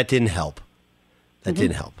game. That didn't help.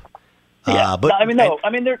 Didn't help. Yeah, I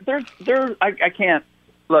can't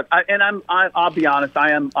look. I'll be honest.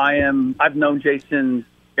 I've known Jason,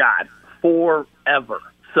 forever.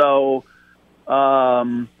 So,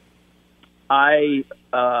 I'm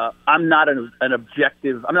not an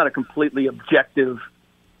objective. I'm not a completely objective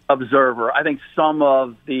observer. I think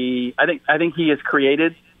I think he has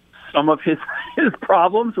created some of his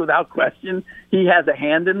problems without question. He has a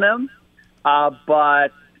hand in them,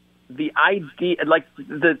 but the idea, like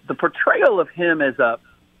the portrayal of him as a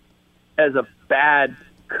bad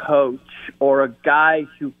coach or a guy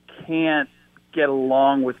who can't get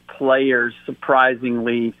along with players,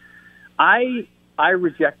 surprisingly, I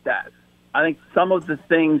reject that. I think some of the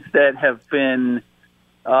things that have been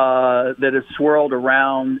that have swirled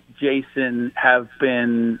around Jason have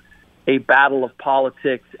been a battle of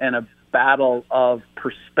politics and a battle of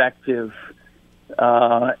perspective,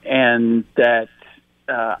 and that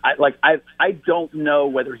I don't know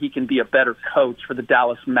whether he can be a better coach for the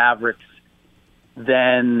Dallas Mavericks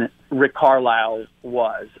than Rick Carlisle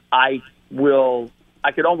was. I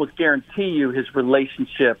could almost guarantee you his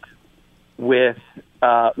relationship with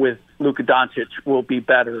Luka Doncic will be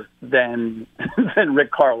better than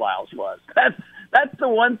Rick Carlisle's was. That's the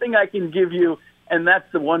one thing I can give you, and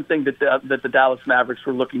that's the one thing that the Dallas Mavericks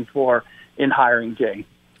were looking for in hiring Jay.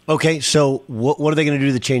 Okay, so what are they going to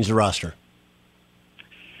do to change the roster?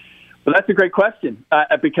 Well, that's a great question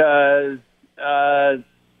because the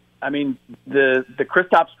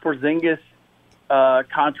Kristaps Porzingis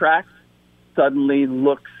contract suddenly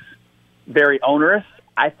looks very onerous.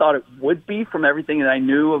 I thought it would be from everything that I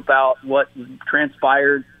knew about what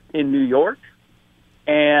transpired in New York,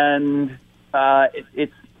 and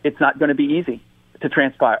it's not going to be easy to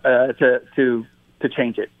transpire to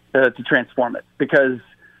change it, to transform it, because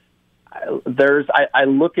I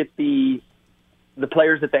look at the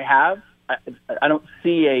players that they have. I don't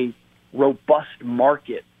see a robust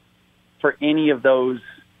market for any of those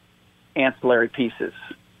ancillary pieces.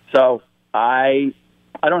 So I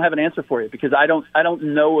don't have an answer for you because I don't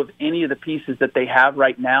know of any of the pieces that they have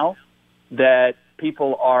right now that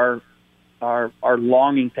people are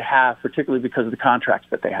longing to have, particularly because of the contracts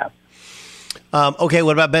that they have. Okay,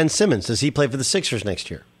 what about Ben Simmons? Does he play for the Sixers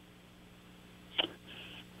next year?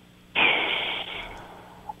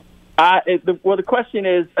 The question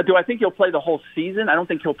is, do I think he'll play the whole season? I don't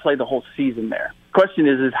think he'll play the whole season there. The question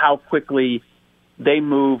is how quickly they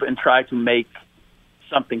move and try to make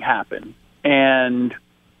something happen. And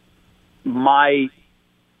my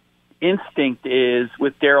instinct is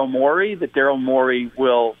with Daryl Morey that Daryl Morey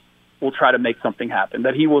will try to make something happen,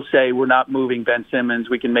 that he will say, we're not moving Ben Simmons,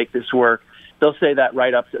 we can make this work. They'll say that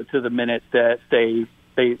right up to the minute that they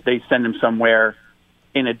send him somewhere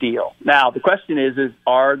in a deal. Now, the question is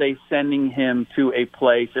are they sending him to a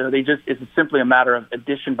place, or is it simply a matter of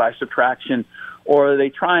addition by subtraction, or are they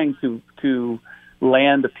trying to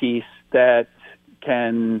land a piece that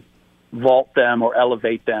can vault them or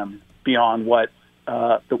elevate them beyond what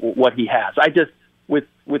he has? I just,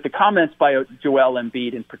 with the comments by Joel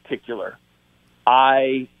Embiid in particular,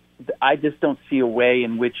 I just don't see a way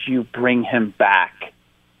in which you bring him back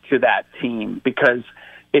to that team, because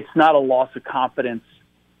it's not a loss of confidence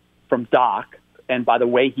from Doc. And by the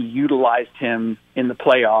way he utilized him in the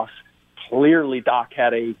playoffs, clearly Doc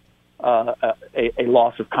had a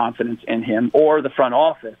loss of confidence in him, or the front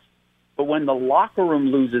office. But when the locker room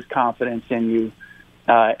loses confidence in you,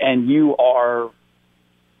 and you are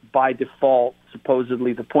by default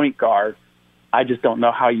supposedly the point guard, I just don't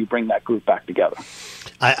know how you bring that group back together.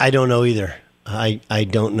 I don't know either. I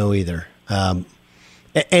don't know either.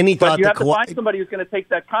 Any thought but you that have to find somebody who's going to take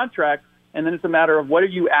that contract, and then it's a matter of what are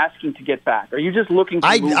you asking to get back? Are you just looking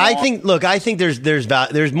to move I on? think. Look, I think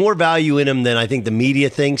there's more value in him than I think the media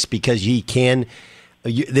thinks, because he can.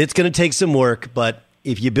 It's going to take some work, but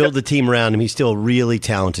if you build the team around him, he's still a really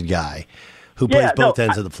talented guy who plays both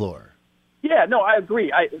ends of the floor. Yeah, no, I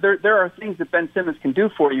agree. There are things that Ben Simmons can do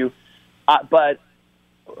for you, but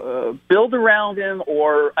build around him,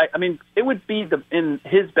 or I mean, it would be in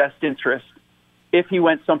his best interest if he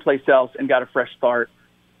went someplace else and got a fresh start.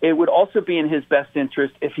 It would also be in his best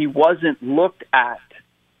interest if he wasn't looked at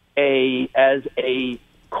as a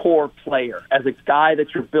core player, as a guy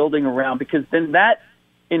that you're building around, because then that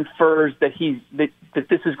infers that that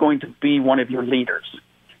this is going to be one of your leaders.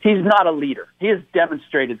 He's not a leader. He has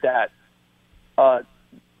demonstrated that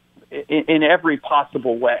in every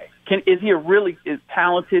possible way. Is he is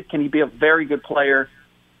talented? Can he be a very good player?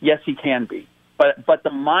 Yes, he can be. But the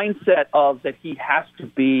mindset of that he has to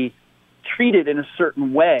be treated in a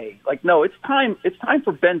certain way, like, no, it's time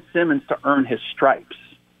for Ben Simmons to earn his stripes,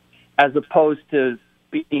 as opposed to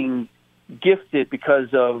being gifted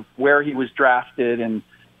because of where he was drafted and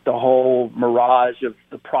the whole mirage of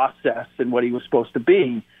the process and what he was supposed to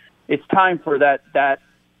be. It's time for that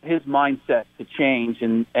his mindset to change,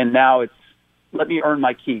 and now it's, let me earn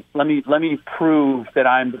my keep. Let me prove that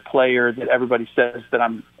I'm the player that everybody says that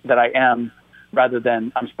I am, rather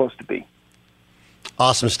than I'm supposed to be.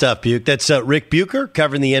 Awesome stuff, Buke. That's Rick Bucher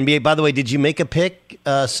covering the NBA. By the way, did you make a pick,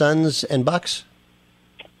 Suns and Bucks?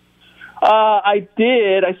 I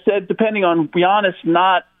did. I said, depending on Giannis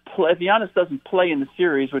if Giannis doesn't play in the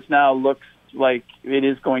series, which now looks like it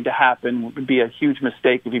is going to happen, it would be a huge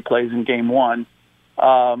mistake if he plays in Game 1.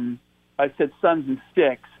 I said Suns in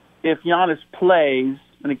 6. If Giannis plays,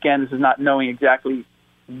 and again, this is not knowing exactly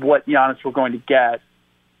what Giannis we're going to get,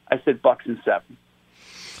 I said Bucks in 7.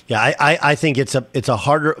 Yeah, I think it's a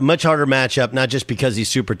much harder matchup, not just because he's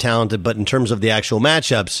super talented, but in terms of the actual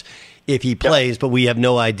matchups, if he plays. But we have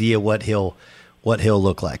no idea what he'll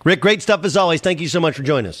look like. Rick, great stuff as always. Thank you so much for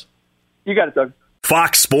joining us. You got it, Doug.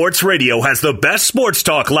 Fox Sports Radio has the best sports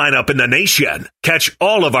talk lineup in the nation. Catch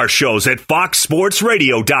all of our shows at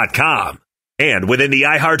foxsportsradio.com. And within the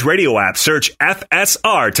iHeartRadio app, search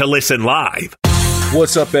FSR to listen live.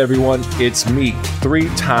 What's up, everyone? It's me,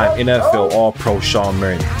 3-time NFL All-Pro Sean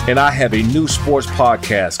Merriman, and I have a new sports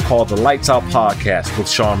podcast called the Lights Out Podcast with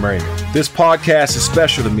Sean Merriman. This podcast is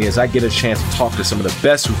special to me as I get a chance to talk to some of the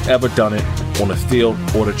best who've ever done it on the field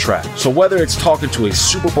or the track. So whether it's talking to a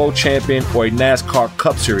Super Bowl champion or a NASCAR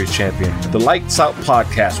Cup Series champion, the Lights Out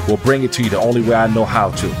Podcast will bring it to you the only way I know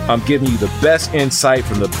how to. I'm giving you the best insight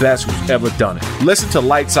from the best who's ever done it. Listen to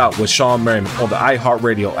Lights Out with Sean Merriman on the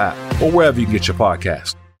iHeartRadio app or wherever you get your podcast.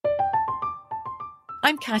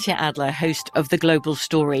 I'm Katya Adler, host of The Global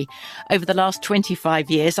Story. Over the last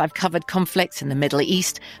 25 years, I've covered conflicts in the Middle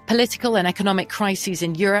East, political and economic crises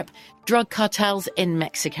in Europe, drug cartels in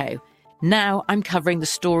Mexico. Now I'm covering the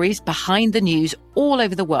stories behind the news all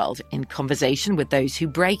over the world in conversation with those who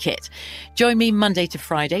break it. Join me Monday to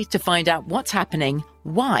Friday to find out what's happening,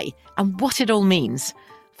 why, and what it all means.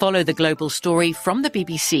 Follow The Global Story from the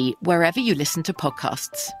BBC wherever you listen to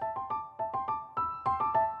podcasts.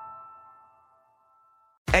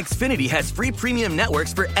 Xfinity has free premium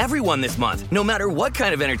networks for everyone this month, no matter what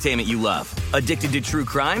kind of entertainment you love. Addicted to true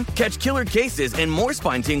crime? Catch killer cases and more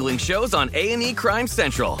spine-tingling shows on A&E Crime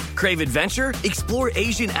Central. Crave adventure? Explore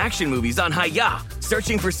Asian action movies on Hi-Ya.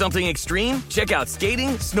 Searching for something extreme? Check out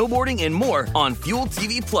skating, snowboarding, and more on Fuel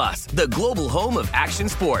TV Plus, the global home of action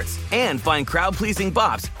sports. And find crowd-pleasing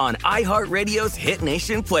bops on iHeartRadio's Hit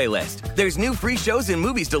Nation playlist. There's new free shows and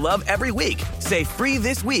movies to love every week. Say free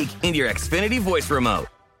this week in your Xfinity voice remote.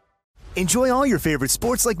 Enjoy all your favorite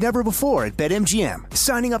sports like never before at BetMGM.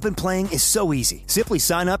 Signing up and playing is so easy. Simply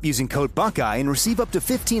sign up using code Buckeye and receive up to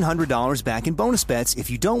 $1,500 back in bonus bets if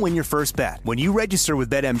you don't win your first bet. When you register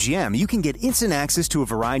with BetMGM, you can get instant access to a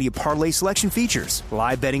variety of parlay selection features,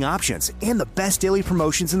 live betting options, and the best daily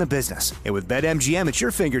promotions in the business. And with BetMGM at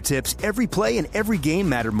your fingertips, every play and every game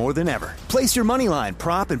matter more than ever. Place your moneyline,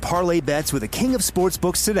 prop, and parlay bets with the king of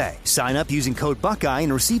sportsbooks today. Sign up using code Buckeye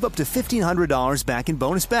and receive up to $1,500 back in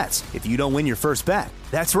bonus bets if you don't win your first bet.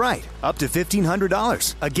 That's right, up to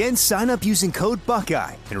 $1,500. Again, sign up using code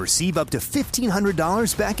Buckeye and receive up to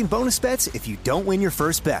 $1,500 back in bonus bets if you don't win your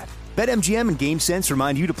first bet. BetMGM and GameSense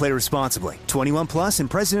remind you to play responsibly. 21 plus and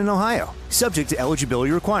present in Ohio. Subject to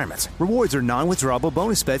eligibility requirements. Rewards are non-withdrawable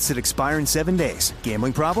bonus bets that expire in 7 days.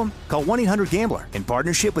 Gambling problem? Call 1-800-GAMBLER in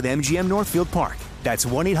partnership with MGM Northfield Park. That's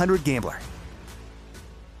 1-800-GAMBLER.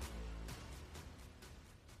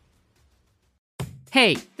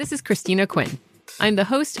 Hey, this is Christina Quinn. I'm the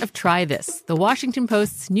host of Try This, the Washington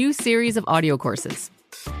Post's new series of audio courses.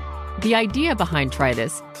 The idea behind Try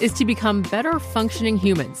This is to become better functioning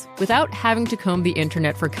humans without having to comb the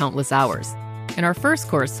internet for countless hours. In our first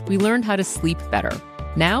course, we learned how to sleep better.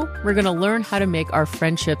 Now, we're going to learn how to make our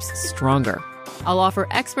friendships stronger. I'll offer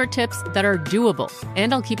expert tips that are doable,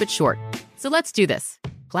 and I'll keep it short. So let's do this.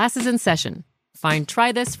 Class is in session. Find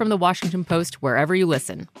Try This from the Washington Post wherever you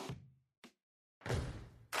listen.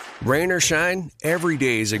 Rain or shine, every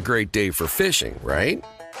day is a great day for fishing, right?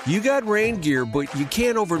 You got rain gear, but you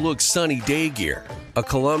can't overlook sunny day gear. A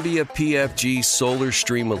Columbia PFG Solar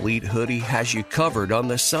Stream Elite hoodie has you covered on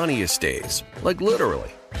the sunniest days. Like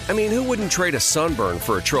literally. I mean, who wouldn't trade a sunburn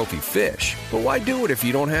for a trophy fish? But why do it if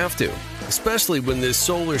you don't have to? Especially when this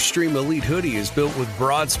Solar Stream Elite hoodie is built with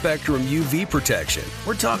broad spectrum UV protection.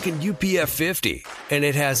 We're talking UPF 50, and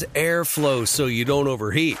it has airflow so you don't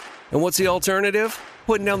overheat. And what's the alternative?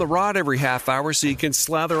 Putting down the rod every half hour so you can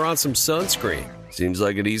slather on some sunscreen. Seems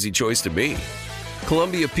like an easy choice to me.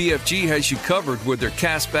 Columbia PFG has you covered with their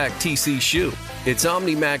Castback TC shoe. Its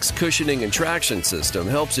OmniMax cushioning and traction system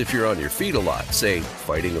helps if you're on your feet a lot, say,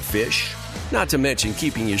 fighting a fish. Not to mention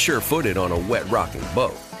keeping you sure-footed on a wet rocking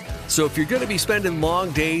boat. So if you're going to be spending long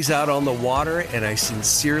days out on the water, and I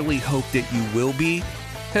sincerely hope that you will be,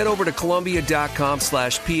 head over to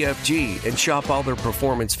Columbia.com/PFG and shop all their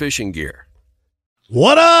performance fishing gear.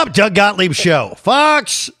 What up, Doug Gottlieb Show,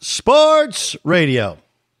 Fox Sports Radio.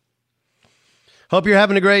 Hope you're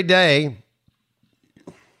having a great day.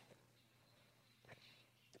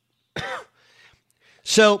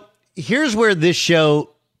 So here's where this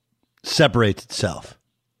show separates itself.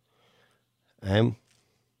 I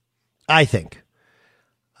think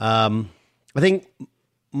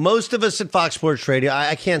most of us at Fox Sports Radio,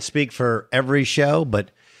 I can't speak for every show,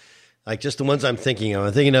 but like just the ones I'm thinking of.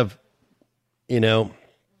 I'm thinking of,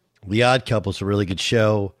 The Odd Couple's a really good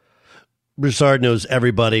show. Broussard knows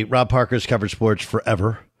everybody. Rob Parker's covered sports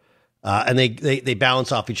forever. And they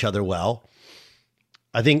balance off each other well.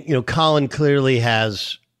 I think, Colin clearly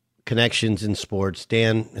has connections in sports.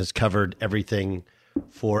 Dan has covered everything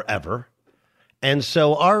forever. And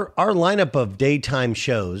so our lineup of daytime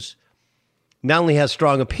shows not only has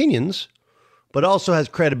strong opinions, but also has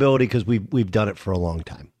credibility because we've done it for a long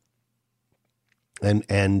time.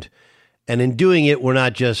 And in doing it, we're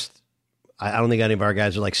not just, I don't think any of our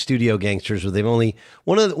guys are like studio gangsters, or they've only,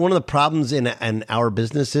 one of the problems in our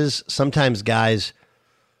business is sometimes guys,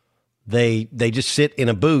 they just sit in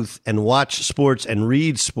a booth and watch sports and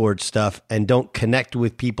read sports stuff and don't connect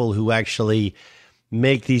with people who actually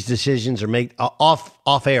make these decisions or make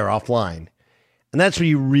off air, offline. And that's where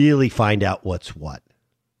you really find out what's what.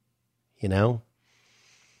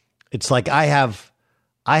 It's like I have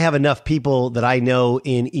enough people that I know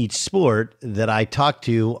in each sport that I talk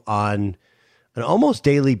to on an almost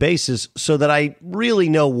daily basis so that I really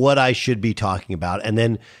know what I should be talking about. And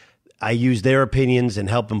then I use their opinions and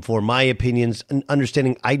help them form my opinions, and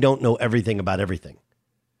understanding I don't know everything about everything.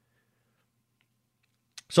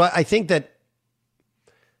 So I think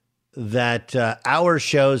that our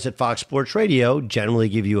shows at Fox Sports Radio generally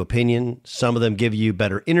give you opinion. Some of them give you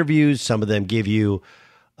better interviews. Some of them give you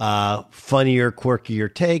funnier,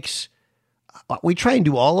 quirkier takes. We try and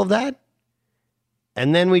do all of that.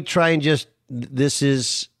 And then we try and just, this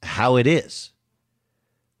is how it is.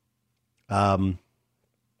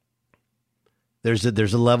 There's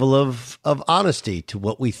a level of honesty to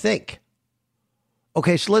what we think.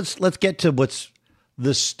 Okay, so let's get to what's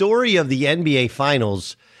the story of the NBA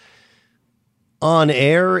Finals. On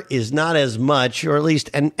air is not as much, or at least,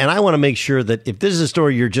 and I want to make sure that if this is a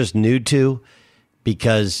story you're just new to,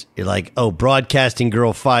 because you're like, oh, broadcasting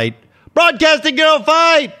girl fight. But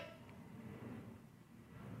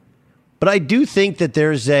I do think that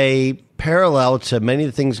there's a parallel to many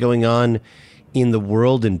of the things going on in the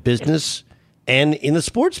world and business and in the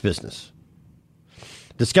sports business.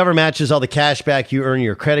 Discover matches all the cash back you earn in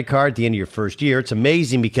your credit card at the end of your first year. It's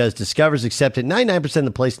amazing because Discover's accepted 99% of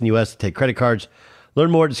the places in the U.S. to take credit cards.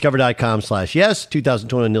 Learn more at discover.com/yes.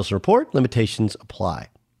 2021 Nielsen Report. Limitations apply.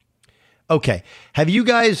 Okay. Have you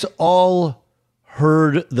guys all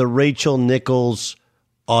heard the Rachel Nichols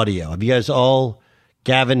audio? Have you guys all,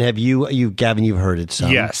 Gavin, you've heard it some?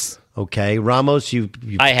 Yes. Okay. Ramos, you've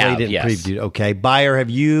I played have, it and yes. previewed. Okay. Bayer, have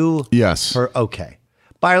you? Yes. Heard? Okay.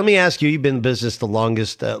 Bayer, let me ask you, you've been in business the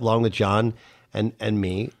longest, along with John and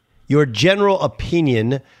me. Your general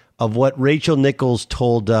opinion of what Rachel Nichols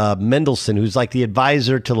told Mendelsohn, who's like the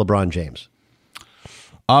advisor to LeBron James.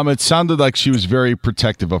 It sounded like she was very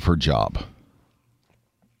protective of her job.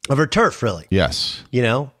 Of her turf, really. Yes.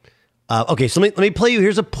 Okay, so let me play you.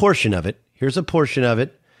 Here's a portion of it. Here's a portion of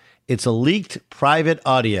it. It's a leaked private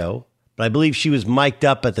audio, but I believe she was mic'd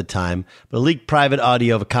up at the time, but a leaked private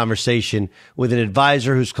audio of a conversation with an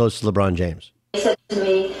advisor who's close to LeBron James. He said to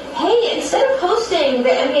me, hey, instead of hosting the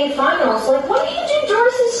NBA Finals, like, why don't you do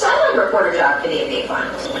Doris's silent reporter job for the NBA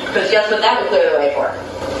Finals? Because guess what that would clear the way for?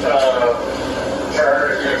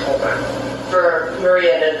 For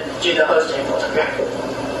Maria to do the hosting for them.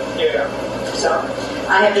 Yeah. So,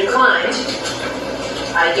 I have declined.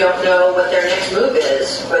 I don't know what their next move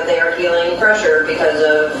is, but they are feeling pressure because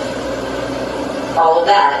of all of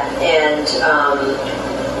that. And,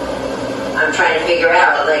 I'm trying to figure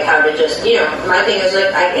out, like, how to just, my thing is,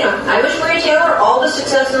 like, I wish Maria Taylor all the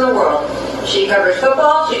success in the world. She covers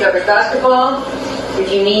football, she covers basketball.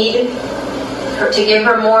 If you need her to give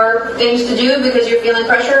her more things to do because you're feeling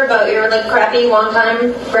pressure about your, like, crappy,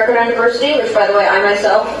 long-time record on diversity, which, by the way, I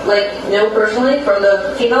myself, like, know personally from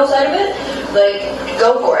the female side of it, like,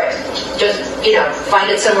 go for it. Just, find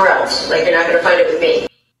it somewhere else. Like, you're not going to find it with me.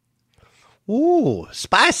 Ooh,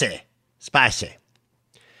 spicy. Spicy.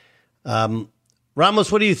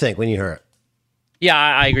 Ramos, what do you think when you hear it? Yeah,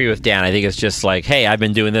 I agree with Dan. I think it's just like, hey, I've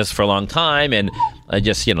been doing this for a long time, and I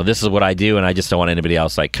just, this is what I do, and I just don't want anybody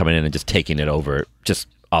else like coming in and just taking it over just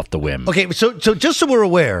off the whim. Okay, so just so we're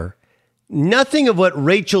aware, nothing of what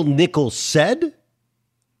Rachel Nichols said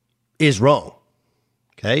is wrong.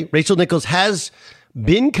 Okay, Rachel Nichols has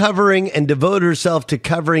been covering and devoted herself to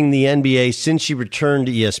covering the NBA since she returned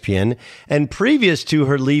to ESPN. And previous to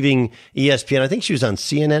her leaving ESPN, I think she was on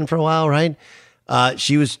CNN for a while, right?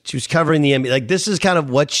 She was covering the NBA. Like, this is kind of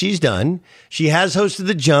what she's done. She has hosted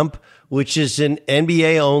The Jump, which is an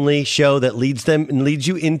NBA only show that leads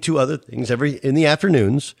you into other things in the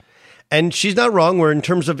afternoons. And she's not wrong, where in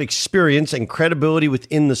terms of experience and credibility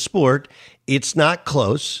within the sport, it's not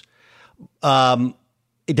close.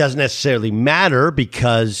 It doesn't necessarily matter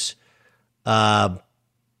because I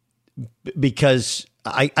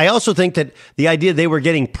also think that the idea they were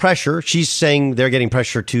getting pressure, she's saying they're getting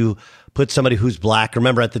pressure to put somebody who's black.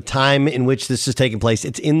 Remember, at the time in which this is taking place,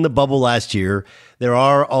 it's in the bubble last year. There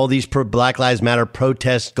are all these Black Lives Matter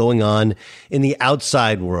protests going on in the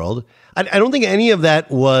outside world. I don't think any of that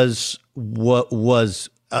was a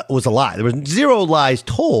lie. There was zero lies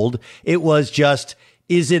told. It was just,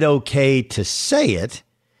 is it okay to say it?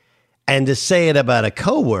 And to say it about a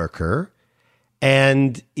coworker,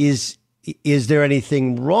 and is there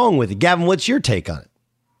anything wrong with it? Gavin, what's your take on it?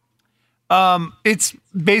 It's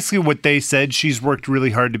basically what they said. She's worked really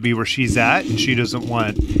hard to be where she's at, and she doesn't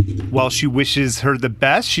want, while she wishes her the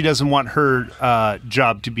best, she doesn't want her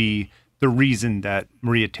job to be the reason that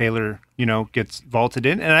Maria Taylor, gets vaulted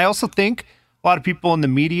in. And I also think a lot of people in the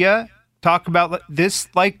media talk about this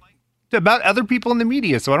about other people in the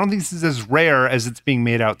media. So I don't think this is as rare as it's being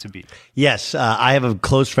made out to be. Yes. I have a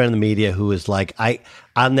close friend in the media who is like,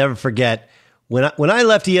 I'll never forget when I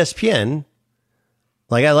left ESPN,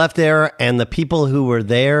 like I left there and the people who were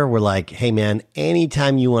there were like, hey man,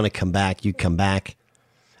 anytime you want to come back, you come back.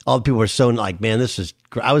 All the people were so like, man,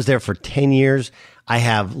 I was there for 10 years. I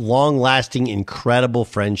have long lasting, incredible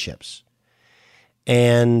friendships.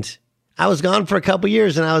 And I was gone for a couple of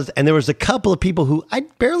years, and there was a couple of people who I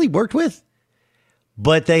barely worked with,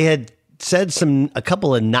 but they had said a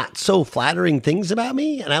couple of not so flattering things about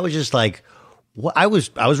me, and I was just like, I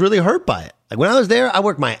was really hurt by it. Like when I was there, I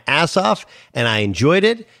worked my ass off, and I enjoyed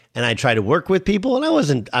it, and I tried to work with people, and I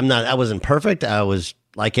wasn't perfect. I was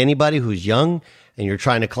like anybody who's young, and you're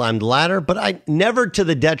trying to climb the ladder, but I never to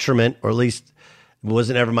the detriment, or at least it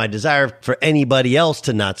wasn't ever my desire for anybody else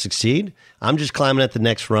to not succeed. I'm just climbing at the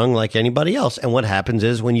next rung like anybody else. And what happens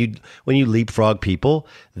is when you leapfrog people,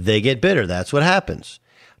 they get bitter. That's what happens.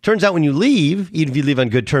 Turns out when you leave, even if you leave on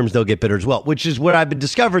good terms, they'll get bitter as well, which is what I've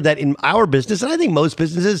discovered that in our business, and I think most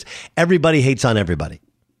businesses, everybody hates on everybody.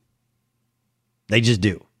 They just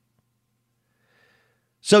do.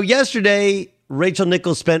 So yesterday, Rachel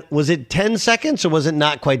Nichols spent, was it 10 seconds or was it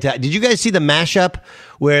not quite that? Did you guys see the mashup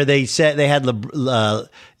where they said they had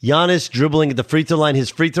Giannis dribbling at the free throw line,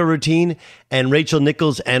 his free throw routine, and Rachel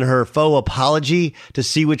Nichols and her faux apology to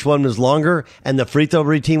see which one was longer, and the free throw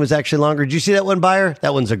routine was actually longer? Did you see that one, Beyer?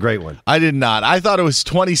 That one's a great one. I did not. I thought it was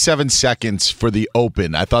 27 seconds for the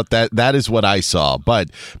open. I thought that is what I saw,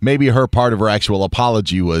 but maybe her part of her actual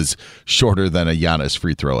apology was shorter than a Giannis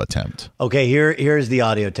free throw attempt. Okay, here's the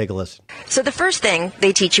audio. Take a listen. So the first thing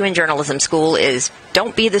they teach you in journalism school is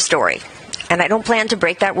don't be the story. And I don't plan to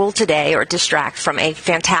break that rule today or distract from a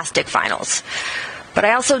fantastic finals. But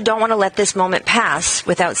I also don't want to let this moment pass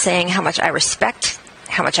without saying how much I respect,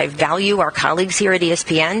 how much I value our colleagues here at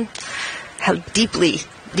ESPN, how deeply,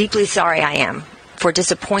 deeply sorry I am for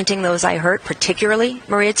disappointing those I hurt, particularly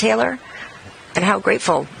Maria Taylor. and how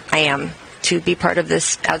grateful I am to be part of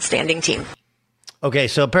this outstanding team. Okay,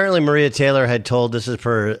 so apparently Maria Taylor had told, this is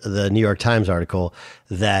per the New York Times article,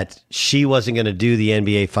 that she wasn't going to do the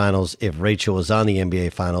NBA Finals if Rachel was on the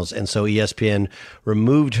NBA Finals. And so ESPN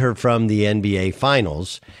removed her from the NBA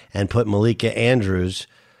Finals and put Malika Andrews,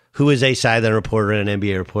 who is a sideline reporter and an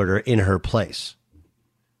NBA reporter, in her place.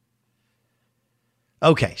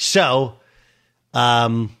 Okay, so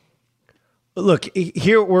look,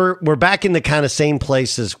 here we're back in the kind of same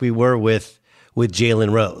place as we were with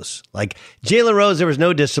Jalen Rose. Like Jalen Rose, there was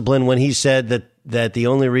no discipline when he said that the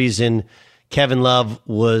only reason Kevin Love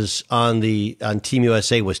was on Team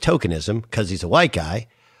USA was tokenism because he's a white guy,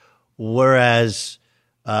 whereas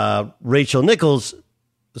Rachel Nichols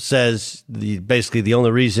says basically the only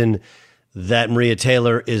reason that Maria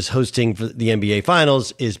Taylor is hosting for the NBA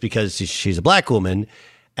Finals is because she's a black woman,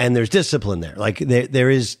 and there's discipline there. Like there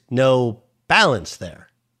is no balance there.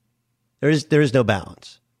 There is no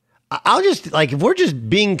balance. I'll just, like, if we're just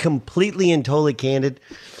being completely and totally candid,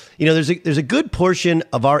 there's a good portion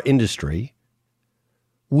of our industry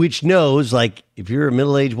which knows, like, if you're a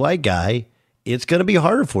middle-aged white guy, it's going to be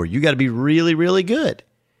harder for you. You got to be really, really good.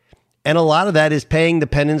 And a lot of that is paying the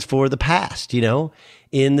penance for the past,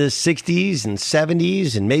 in the 60s and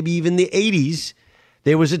 70s and maybe even the 80s,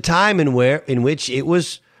 there was a time in which it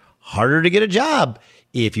was harder to get a job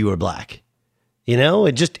if you were black.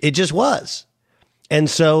 It just was. And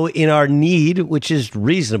so in our need, which is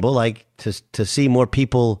reasonable, like to see more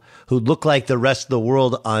people who look like the rest of the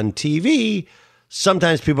world on TV,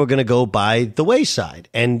 sometimes people are going to go by the wayside.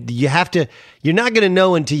 And you're not going to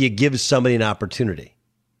know until you give somebody an opportunity.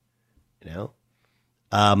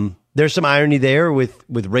 There's some irony there with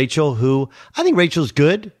Rachel, who I think Rachel's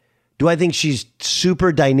good. Do I think she's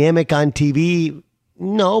super dynamic on TV?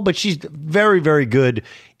 No, but she's very, very good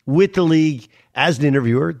with the league as an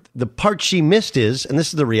interviewer. The part she missed is, and this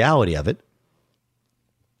is the reality of it,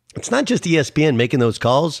 it's not just ESPN making those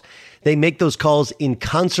calls. They make those calls in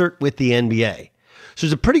concert with the NBA. So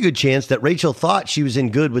there's a pretty good chance that Rachel thought she was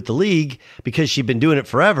in good with the league because she'd been doing it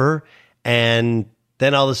forever. And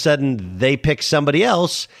then all of a sudden they pick somebody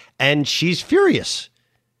else and she's furious.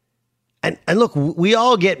 And look, we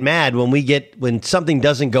all get mad when something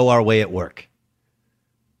doesn't go our way at work.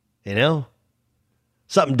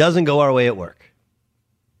 Something doesn't go our way at work.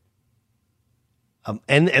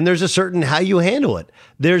 And there's a certain how you handle it.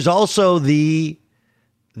 There's also the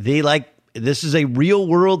this is a real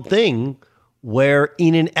world thing where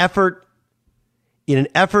in an effort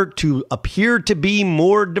to appear to be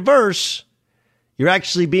more diverse, you're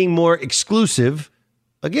actually being more exclusive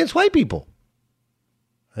against white people.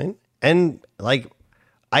 Right? And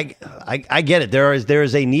I get it. There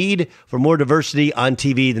is a need for more diversity on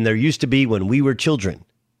TV than there used to be when we were children.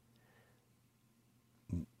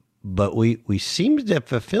 But we seem to have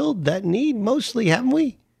fulfilled that need mostly, haven't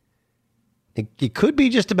we? It could be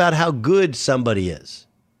just about how good somebody is.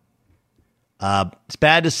 It's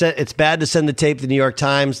bad to send the tape to the New York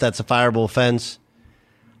Times. That's a fireable offense.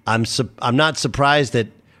 I'm not surprised that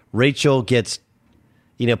Rachel gets,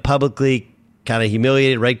 publicly kind of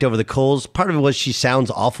humiliated, raked over the coals. Part of it was she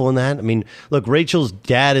sounds awful in that. I mean, look, Rachel's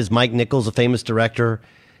dad is Mike Nichols, a famous director,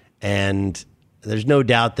 and there's no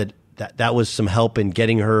doubt that was some help in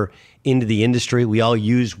getting her into the industry. We all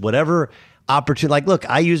use whatever opportunity. Like, look,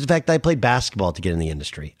 I used the fact that I played basketball to get in the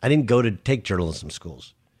industry. I didn't go to take journalism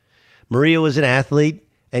schools. Maria was an athlete,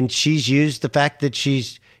 and she's used the fact that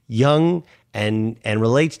she's young and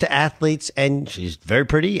relates to athletes, and she's very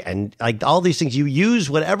pretty, and like all these things. You use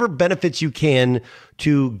whatever benefits you can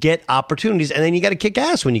to get opportunities, and then you got to kick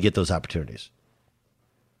ass when you get those opportunities.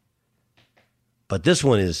 But this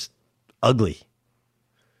one is ugly.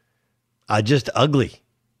 Just ugly.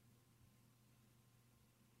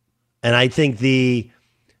 And I think the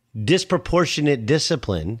disproportionate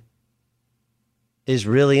discipline is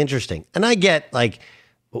really interesting. And I get, like,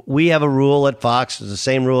 we have a rule at Fox, it's the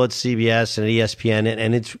same rule at CBS and at ESPN,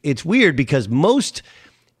 and it's weird because most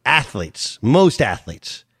athletes,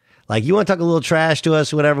 like, you want to talk a little trash to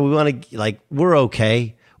us, whatever, we want to, like, we're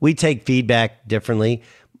okay. We take feedback differently.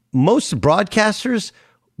 Most broadcasters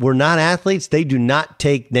were not athletes. They do not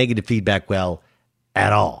take negative feedback well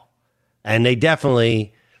at all. And they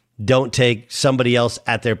definitely don't take somebody else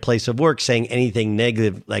at their place of work saying anything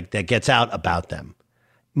negative like that gets out about them.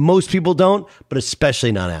 Most people don't, but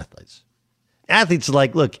especially non-athletes. Athletes are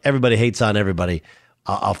like, look, everybody hates on everybody.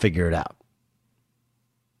 I'll figure it out.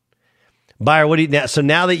 Buyer, so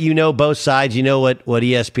now that you know both sides, you know what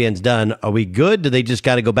ESPN's done. Are we good? Do they just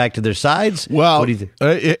got to go back to their sides? Well, what do you think?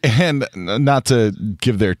 And not to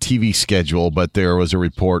give their TV schedule, but there was a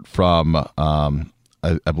report from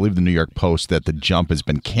I believe the New York Post, that the jump has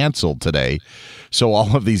been canceled today. So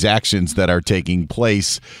all of these actions that are taking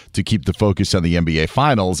place to keep the focus on the NBA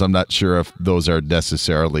Finals, I'm not sure if those are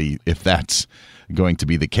necessarily, if that's going to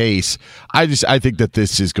be the case. I think that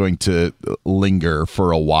this is going to linger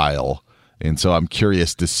for a while. And so I'm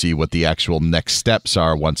curious to see what the actual next steps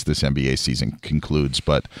are once this NBA season concludes.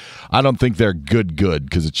 But I don't think they're good,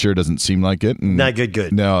 because it sure doesn't seem like it. And not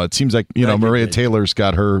good. No, it seems like, Maria Taylor's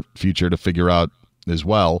got her future to figure out as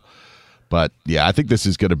well. But, yeah, I think this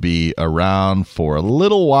is going to be around for a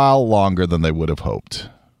little while longer than they would have hoped.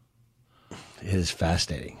 It is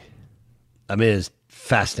fascinating. I mean, it's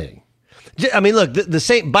fascinating. I mean, look, the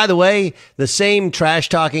same, by the way, the same trash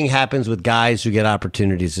talking happens with guys who get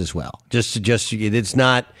opportunities as well. It's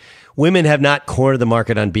not, women have not cornered the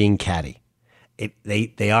market on being catty.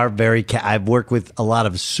 They are very, I've worked with a lot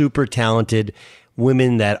of super talented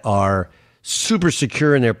women that are super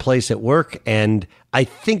secure in their place at work. And I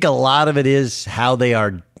think a lot of it is how they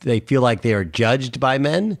feel like they are judged by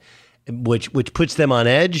men, which puts them on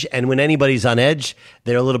edge. And when anybody's on edge,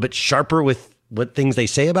 they're a little bit sharper with what things they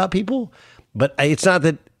say about people. But it's not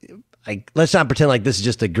that, let's not pretend like this is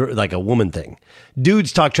just like a woman thing.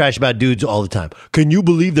 Dudes talk trash about dudes all the time. Can you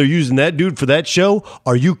believe they're using that dude for that show?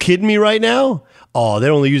 Are you kidding me right now? Oh,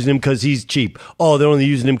 they're only using him because he's cheap. Oh, they're only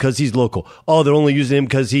using him because he's local. Oh, they're only using him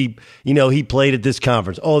because he played at this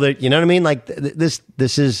conference. Oh, you know what I mean? Like this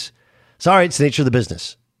is, sorry, it's the nature of the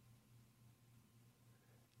business.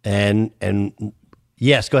 And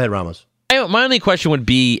yes, go ahead, Ramos. My only question would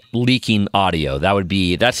be leaking audio.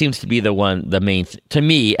 That seems to be the main to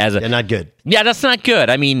me as a. They're not good. Yeah, that's not good.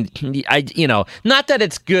 I mean, not that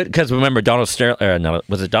it's good, because remember Donald Sterling.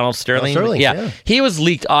 Was it Donald Sterling? Donald Sterling, yeah. He was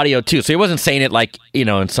leaked audio too, so he wasn't saying it like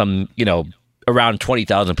in some around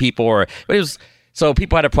 20,000 people, but it was. So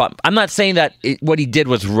people had a problem. I'm not saying that what he did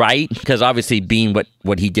was right, because obviously being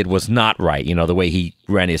what he did was not right. The way he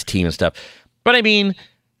ran his team and stuff. But I mean,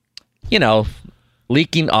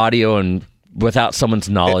 leaking audio and without someone's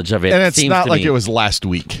knowledge of it. And it's seems not to like me, it was last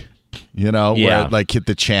week, where it like hit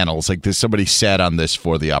the channels. Like somebody sat on this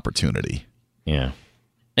for the opportunity. Yeah.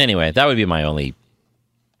 Anyway, that would be my only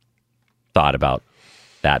thought about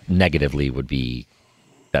that negatively, would be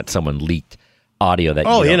that someone leaked audio that.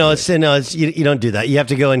 Oh, you don't do that. You have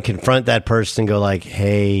to go and confront that person and go like,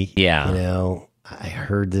 hey, I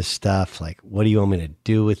heard this stuff. Like, what do you want me to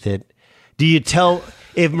do with it? Do you tell,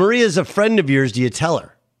 if Maria's a friend of yours, do you tell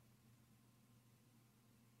her?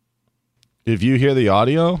 If you hear the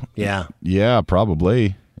audio? Yeah. Yeah,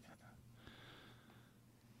 probably.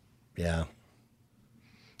 Yeah.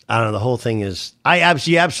 I don't know. The whole thing is,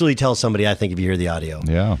 you absolutely tell somebody, I think, if you hear the audio.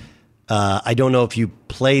 Yeah. I don't know if you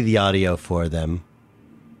play the audio for them.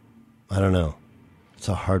 I don't know. It's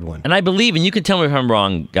a hard one. And I believe, and you can tell me if I'm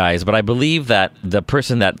wrong, guys, but I believe that the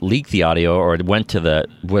person that leaked the audio or went to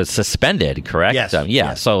was suspended, correct? Yes. Yeah.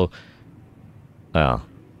 Yes. So, well.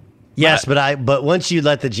 Yes, but once you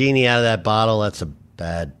let the genie out of that bottle,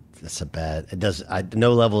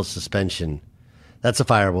 no level of suspension. That's a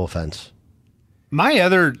fireable offense. My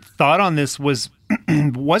other thought on this was,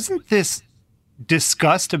 wasn't this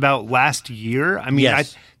discussed about last year? I mean,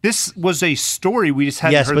 yes. This was a story we just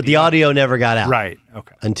hadn't heard. Yes, but the audio never got out. Right,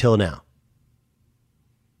 okay. Until now.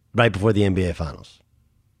 Right before the NBA Finals.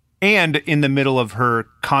 And in the middle of her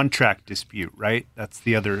contract dispute, right? That's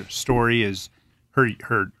the other story, is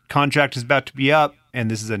her contract is about to be up, and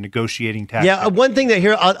this is a negotiating tactic. Yeah, one thing that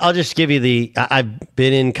here, I'll just give you I've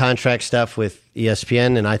been in contract stuff with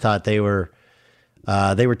ESPN, and I thought they were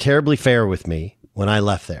terribly fair with me when I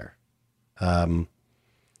left there.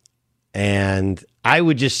 And I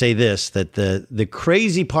would just say this, that the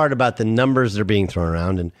crazy part about the numbers that are being thrown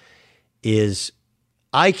around is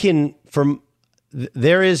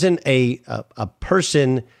there isn't a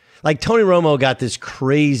person. Like Tony Romo got this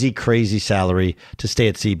crazy, crazy salary to stay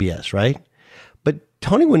at CBS, right? But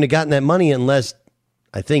Tony wouldn't have gotten that money unless,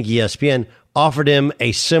 I think, ESPN offered him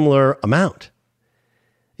a similar amount.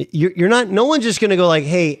 No one's just going to go like,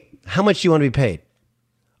 hey, how much do you want to be paid?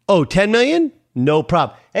 Oh, $10 million? No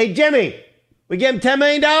problem. Hey, Jimmy, we give him $10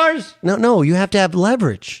 million? No, you have to have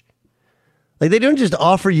leverage. Like, they don't just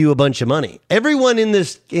offer you a bunch of money. Everyone in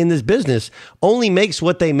this business only makes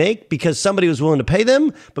what they make because somebody was willing to pay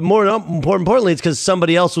them. But more importantly, it's because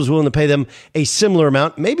somebody else was willing to pay them a similar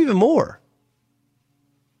amount, maybe even more.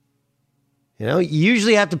 You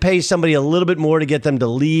usually have to pay somebody a little bit more to get them to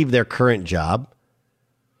leave their current job.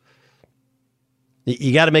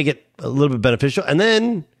 You got to make it a little bit beneficial. And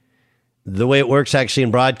then the way it works actually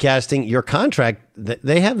in broadcasting, your contract,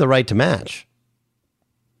 they have the right to match.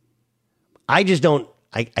 I just don't,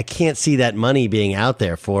 I can't see that money being out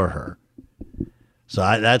there for her. So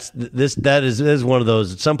that is one of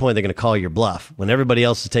those. At some point, they're going to call your bluff when everybody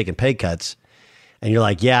else is taking pay cuts, and you're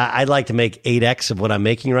like, "Yeah, I'd like to make 8x of what I'm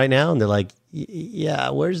making right now," and they're like,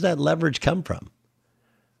 "Yeah, where's that leverage come from?"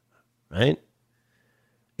 Right?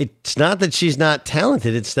 It's not that she's not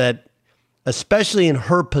talented; it's that, especially in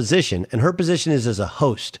her position, and her position is as a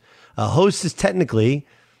host. A host is technically,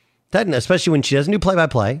 especially when she doesn't do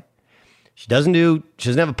play-by-play, she doesn't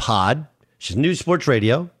have a pod, she doesn't do sports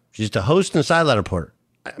radio. She's just a host and a sideline reporter.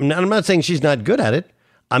 I'm not saying she's not good at it.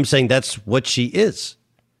 I'm saying that's what she is.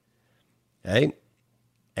 Okay?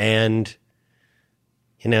 And,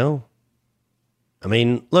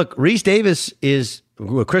 look, Rhys Davis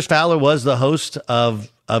Chris Fowler was the host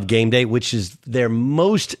of Game Day, which is their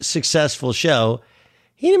most successful show.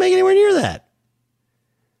 He didn't make anywhere near that.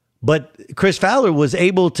 But Chris Fowler was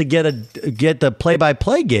able to get the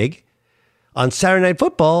play-by-play gig on Saturday Night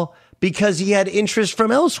Football because he had interest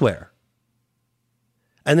from elsewhere.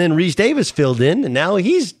 And then Rhys Davis filled in, and now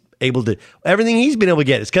he's able to, everything he's been able to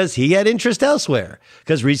get is because he had interest elsewhere.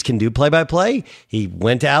 Because Rhys can do play-by-play. He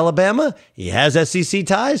went to Alabama. He has SEC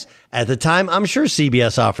ties. At the time, I'm sure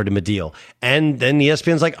CBS offered him a deal. And then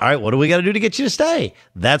ESPN's like, all right, what do we got to do to get you to stay?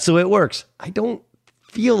 That's the way it works. I don't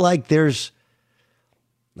feel like she's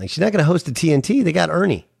not going to host the TNT. They got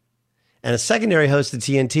Ernie. And a secondary host of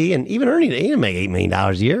TNT, and even Ernie, they didn't make $8 million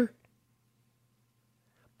a year.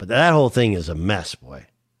 But that whole thing is a mess, boy.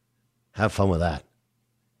 Have fun with that.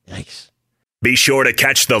 Yikes. Be sure to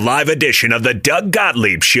catch the live edition of the Doug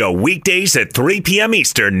Gottlieb Show weekdays at 3 p.m.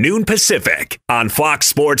 Eastern, noon Pacific on Fox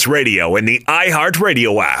Sports Radio and the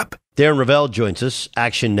iHeartRadio app. Darren Ravel joins us,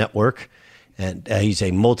 Action Network, and he's a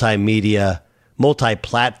multimedia,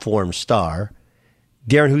 multi-platform star.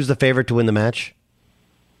 Darren, who's the favorite to win the match?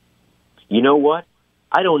 You know what?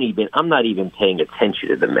 I'm not even paying attention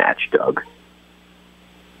to the match, Doug.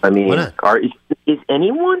 I mean, is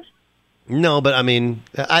anyone? No, but I mean,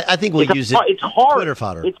 I think we'll use it. It's hard. Twitter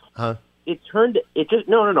fodder. It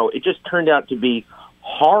just turned out to be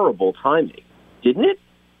horrible timing, didn't it?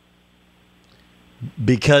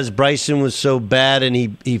 Because Bryson was so bad, and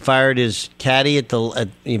he fired his caddy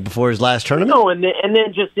before his last tournament. No, and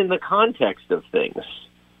then just in the context of things,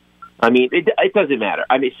 I mean, it doesn't matter.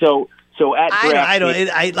 I mean, so at draft,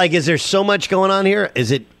 is there so much going on here? Is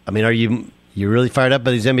it? I mean, are you really fired up by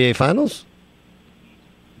these NBA finals?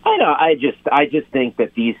 I know. I just think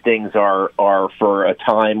that these things are for a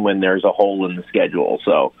time when there's a hole in the schedule.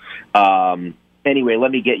 So anyway,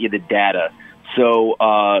 let me get you the data. So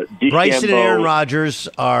Bryson and Aaron Rodgers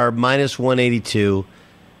are minus 182.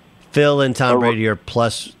 Phil and Tom Brady are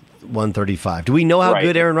plus 135. Do we know how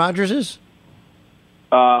good Aaron Rodgers is?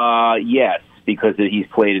 Yes, because he's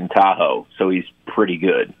played in Tahoe, so he's pretty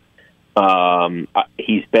good.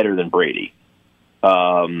 He's better than Brady.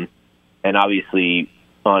 And obviously,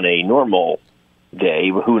 on a normal day,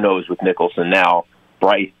 who knows with Nicholson now,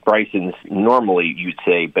 Bryson's normally, you'd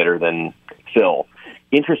say, better than Phil.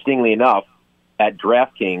 Interestingly enough, at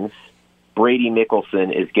DraftKings, Brady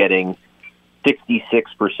Nicholson is getting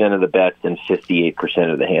 66% of the bets and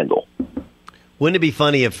 58% of the handle. Wouldn't it be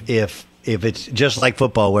funny if it's just like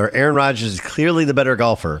football, where Aaron Rodgers is clearly the better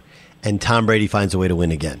golfer and Tom Brady finds a way to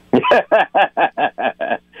win again?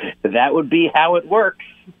 That would be how it works.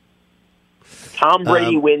 Tom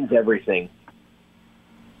Brady wins everything.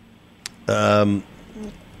 Okay,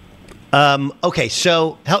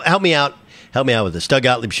 so help me out. Help me out with this. Doug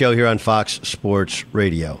Gottlieb Show here on Fox Sports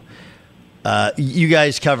Radio. You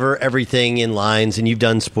guys cover everything in lines, and you've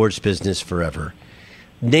done sports business forever.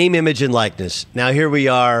 Name, image, and likeness. Now, here we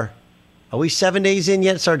are. Are we 7 days in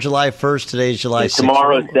yet? It's our July 1st. Today's July 6th.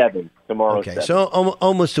 Tomorrow's 7. Okay, so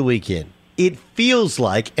almost a week in. It feels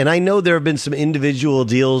like, and I know there have been some individual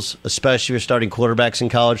deals, especially for starting quarterbacks in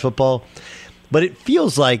college football, but it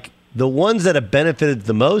feels like the ones that have benefited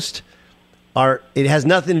the most it has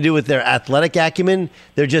nothing to do with their athletic acumen.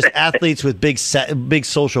 They're just athletes with big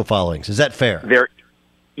social followings. Is that fair? They're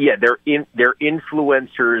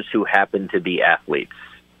influencers who happen to be athletes.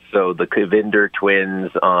 So the Kavinder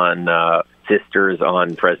twins sisters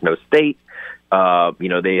on Fresno State,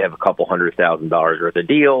 they have a couple $100,000 worth of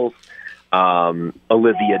deals.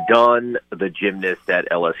 Olivia Dunn, the gymnast at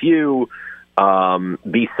LSU,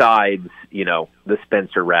 besides, the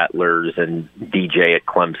Spencer Rattlers and DJ at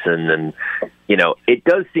Clemson. And, it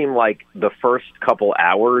does seem like the first couple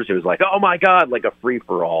hours, it was like, oh my God, like a free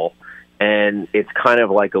for all. And it's kind of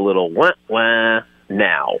like a little wah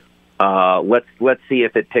now. Let's see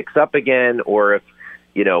if it picks up again, or if,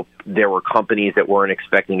 there were companies that weren't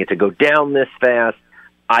expecting it to go down this fast.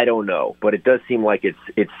 I don't know, but it does seem like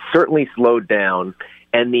it's certainly slowed down.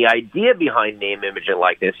 And the idea behind name, image, and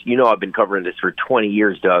likeness, I've been covering this for 20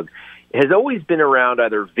 years, Doug, has always been around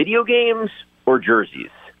either video games or jerseys.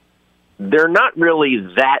 They're not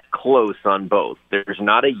really that close on both. There's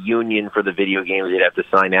not a union for the video games. You'd have to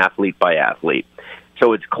sign athlete by athlete.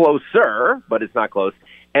 So it's closer, but it's not close.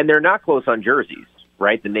 And they're not close on jerseys,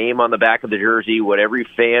 right? The name on the back of the jersey, what every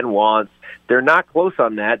fan wants. They're not close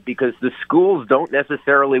on that because the schools don't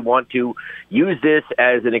necessarily want to use this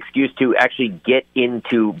as an excuse to actually get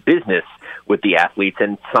into business with the athletes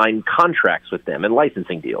and sign contracts with them and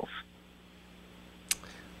licensing deals.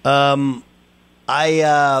 I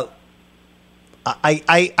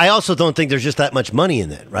also don't think there's just that much money in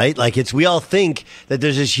that, right? Like we all think that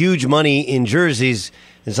there's this huge money in jerseys.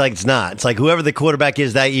 It's like it's not. It's like whoever the quarterback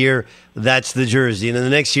is that year, that's the jersey. And then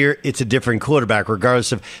the next year, it's a different quarterback,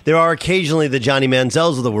 regardless of. There are occasionally the Johnny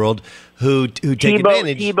Manziels of the world who take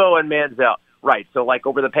advantage. Tebow and Manziel, right? So like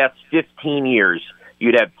over the past 15 years,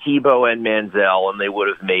 you'd have Tebow and Manziel, and they would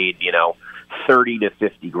have made $30 to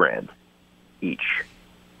 $50,000 each.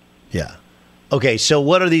 Yeah. Okay, so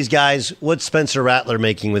what are these guys? What's Spencer Rattler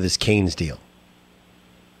making with his Canes deal?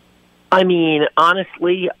 I mean,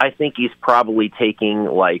 honestly, I think he's probably taking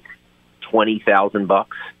like $20,000.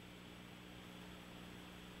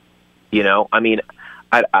 I mean,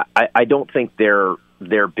 I don't think they're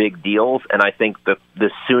big deals, and I think the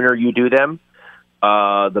sooner you do them,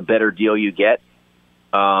 the better deal you get.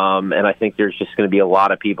 And I think there's just going to be a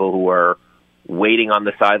lot of people who are waiting on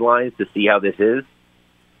the sidelines to see how this is.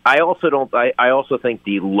 I also think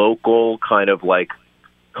the local kind of like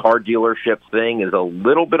car dealership thing is a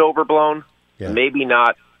little bit overblown. Yeah. Maybe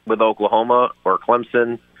not with Oklahoma or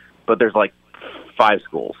Clemson, but there's like 5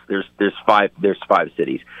 schools. There's 5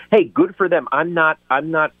 cities. Hey, good for them. I'm not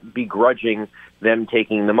begrudging them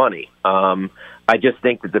taking the money. I just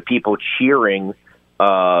think that the people cheering,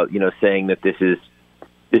 saying that this is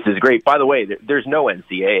great. By the way, there's no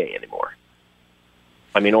NCAA anymore.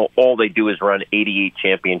 I mean, all they do is run 88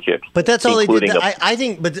 championships. But that's all they did. I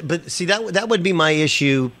think, but see, that would be my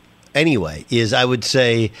issue anyway, is I would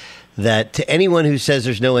say that to anyone who says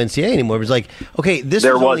there's no NCAA anymore, it was like, okay, this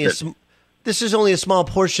is only a small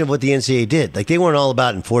portion of what the NCAA did. Like, they weren't all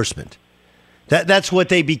about enforcement. That's what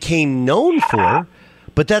they became known for,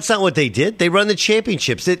 but that's not what they did. They run the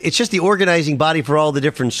championships. It's just the organizing body for all the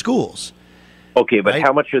different schools. Okay, but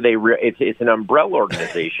how much are they? It's an umbrella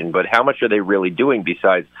organization, but how much are they really doing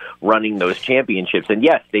besides running those championships? And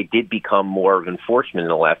yes, they did become more of enforcement in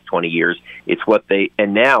the last 20 years. It's what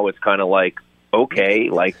and now it's kind of like, okay,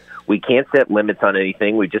 like we can't set limits on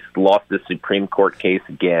anything. We just lost the Supreme Court case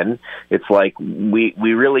again. It's like we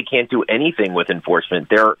really can't do anything with enforcement.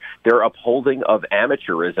 Their upholding of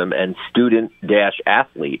amateurism and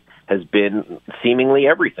student-athlete has been seemingly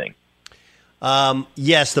everything.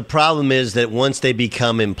 Yes, the problem is that once they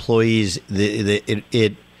become employees,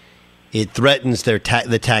 it threatens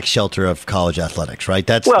the tax shelter of college athletics, right?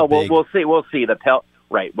 We'll see. The Pell,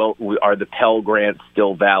 right? Well, are the Pell grants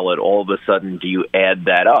still valid? All of a sudden, do you add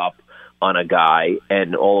that up on a guy,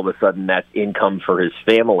 and all of a sudden that's income for his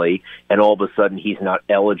family, and all of a sudden he's not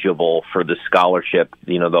eligible for the scholarship,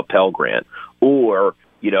 the Pell grant, or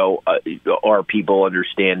are people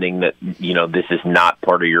understanding that this is not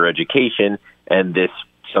part of your education? And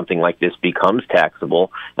something like this becomes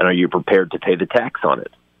taxable, and are you prepared to pay the tax on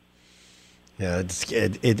it? Yeah,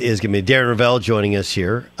 it is going to be Darren Ravel joining us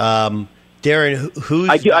here. Darren, who's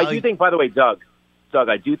I do think, by the way, Doug,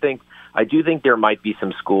 I do think there might be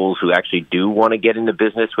some schools who actually do want to get into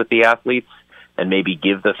business with the athletes and maybe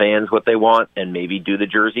give the fans what they want and maybe do the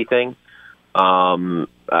jersey thing.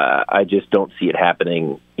 I just don't see it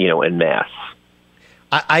happening, en masse.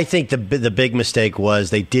 I think the big mistake was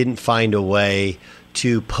they didn't find a way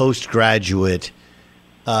to postgraduate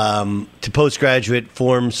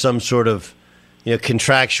form some sort of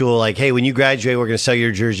contractual, like, hey, when you graduate, we're going to sell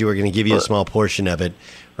your jersey, we're going to give you a small portion of it,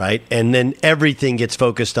 right? And then everything gets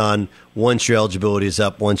focused on once your eligibility is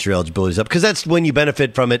up, because that's when you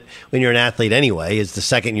benefit from it when you're an athlete anyway. Is the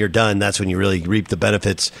second you're done, that's when you really reap the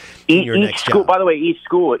benefits in your next school, job. By the way, each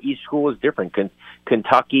school is different.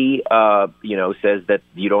 Kentucky, says that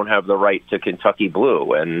you don't have the right to Kentucky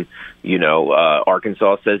blue, and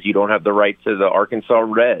Arkansas says you don't have the right to the Arkansas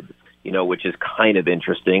red. Which is kind of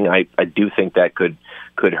interesting. I do think that could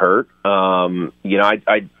hurt.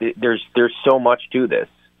 There's so much to this.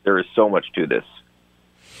 There is so much to this.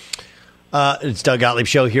 It's Doug Gottlieb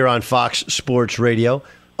Show here on Fox Sports Radio.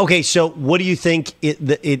 Okay, so what do you think?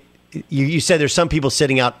 You said there's some people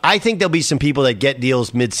sitting out. I think there'll be some people that get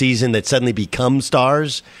deals midseason that suddenly become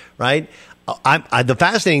stars, right? The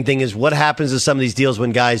fascinating thing is what happens to some of these deals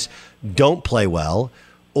when guys don't play well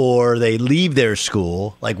or they leave their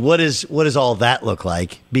school. Like, what does all that look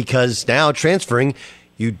like? Because now transferring,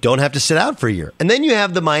 you don't have to sit out for a year. And then you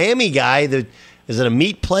have the Miami guy that is at a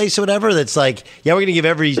meat place or whatever that's like, yeah, we're going to give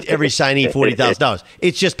every signee $40,000.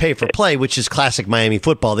 It's just pay for play, which is classic Miami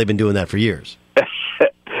football. They've been doing that for years.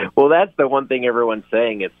 Well, that's the one thing everyone's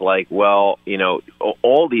saying. It's like, well,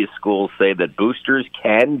 all these schools say that boosters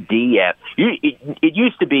can DM. It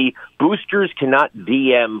used to be boosters cannot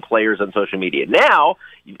DM players on social media. Now,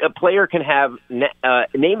 a player can have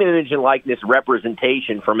name, image, and likeness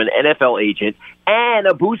representation from an NFL agent, and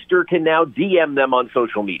a booster can now DM them on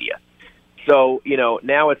social media. So,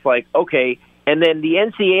 now it's like, okay, and then the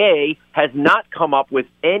NCAA has not come up with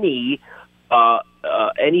any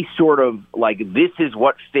sort of like, this is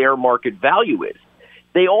what fair market value is.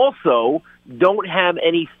 They also don't have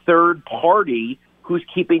any third party who's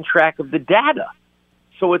keeping track of the data.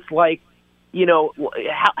 So it's like,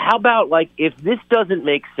 how about like, if this doesn't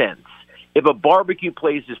make sense, if a barbecue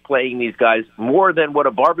place is paying these guys more than what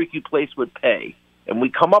a barbecue place would pay, and we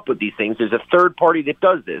come up with these things, there's a third party that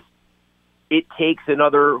does this, it takes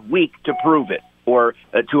another week to prove it or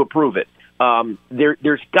to approve it.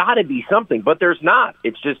 There's got to be something, but there's not.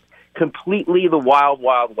 It's just completely the wild,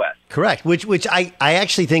 wild west. Correct, which I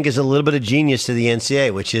actually think is a little bit of genius to the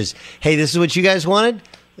NCAA, which is, hey, this is what you guys wanted?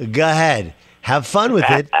 Go ahead. Have fun with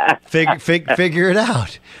it. Figure it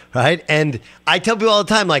out, right? And I tell people all the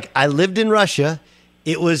time, like, I lived in Russia.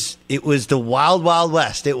 It was the wild, wild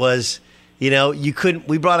west. It was, you couldn't.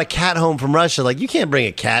 We brought a cat home from Russia. Like, you can't bring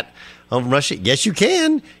a cat home from Russia. Yes, you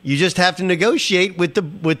can. You just have to negotiate with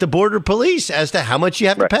the border police as to how much you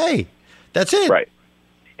have to pay. That's it. Right.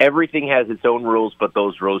 Everything has its own rules, but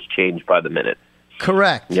those rules change by the minute.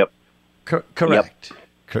 Correct. Yep. Correct.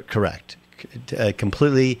 Yep. Correct.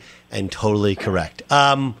 Completely and totally correct.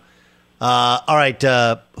 All right.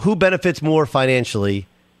 Who benefits more financially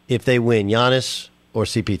if they win, Giannis or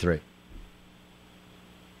CP3?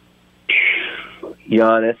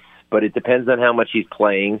 Giannis, but it depends on how much he's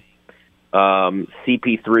playing.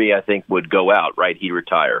 CP3, I think, would go out, right? He'd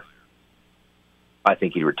retire. I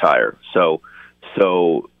think he'd retire. So,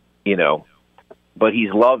 but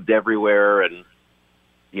he's loved everywhere and,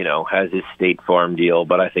 has his State Farm deal.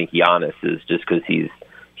 But I think Giannis is just because he's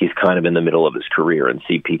kind of in the middle of his career, and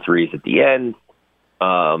CP3 is at the end.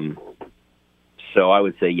 So I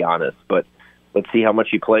would say Giannis, but let's see how much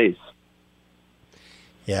he plays.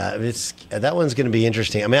 Yeah, that one's going to be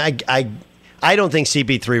interesting. I mean, I don't think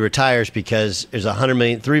CP3 retires because there's a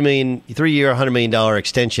three-year, $100 million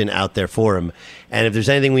extension out there for him. And if there's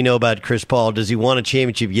anything we know about Chris Paul, does he want a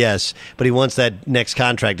championship? Yes, but he wants that next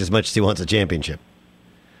contract as much as he wants a championship.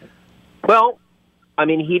 Well, I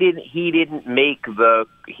mean, he didn't make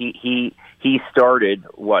he started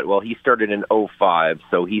what? Well, he started in 2005,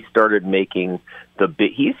 so he started making the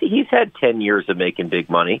big. He's had 10 years of making big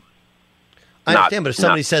money. I understand, but if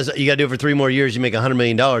somebody says you got to do it for 3 more years, you make $100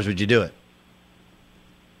 million, would you do it?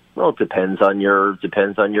 Well, it depends on your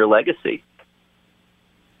legacy.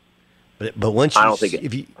 But once I don't think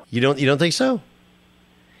if you don't think so.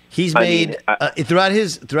 He's made throughout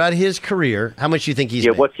his career. How much do you think he's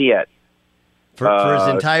made? What's he at for his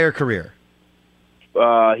entire career?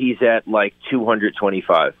 He's at like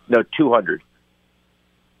 225. No, 200.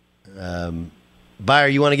 Buyer,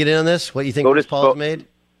 you want to get in on this? What you think Chris Paul has made?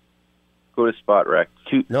 Go to Spot Rec.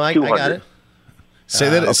 I got it. Say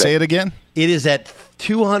that. Okay. Say it again. It is at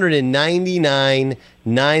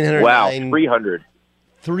 $299,909. Wow, 300.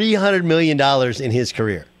 $300 million in his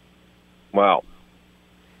career. Wow.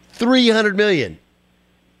 $300 million.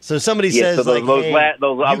 So somebody says,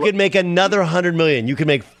 you could make another $100 million. You can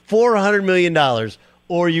make $400 million,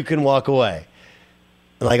 or you can walk away.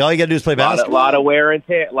 Like, all you got to do is play basketball. A lot of wear and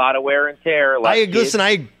tear. I agree.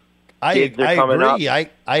 I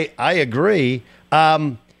agree.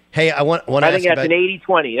 Hey, I want to ask I think that's an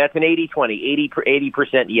 80-20. That's an 80-20.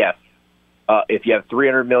 80% yes. If you have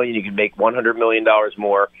 $300 million, you can make $100 million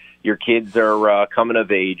more. Your kids are coming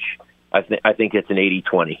of age. I think it's an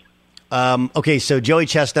 80-20. Okay, so Joey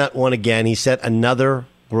Chestnut won again. He set another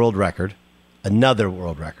world record.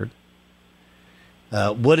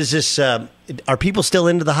 What is this? Are people still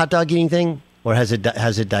into the hot dog eating thing, or has it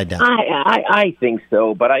died down? I think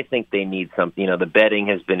so, but I think they need something. The betting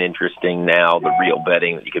has been interesting now. The real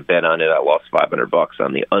betting that you could bet on it. I lost $500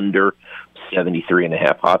 on the under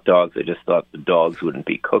 73.5 hot dogs. I just thought the dogs wouldn't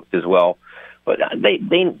be cooked as well. But they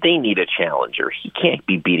need a challenger. He can't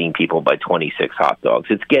be beating people by 26 hot dogs.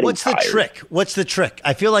 It's getting tired. What's the trick?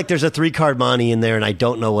 I feel like there's a 3-card money in there, and I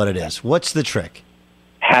don't know what it is. What's the trick?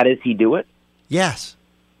 How does he do it? Yes.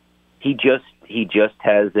 He just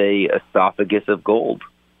has a esophagus of gold.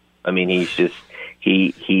 I mean,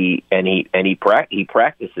 he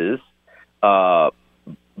practices, but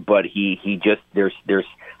he just there's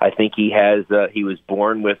I think he was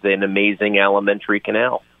born with an amazing alimentary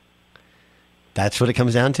canal. That's what it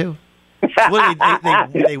comes down to.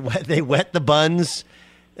 They wet the buns,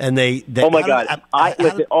 and they oh my God!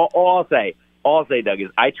 All I'll say, Doug, is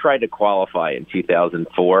I tried to qualify in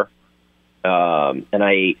 2004, and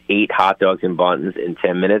I ate 8 hot dogs and buns in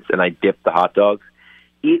 10 minutes, and I dipped the hot dogs.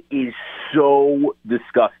 It is so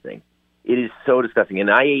disgusting. It is so disgusting,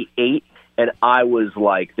 and I ate 8, and I was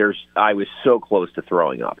so close to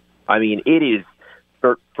throwing up. I mean, it is.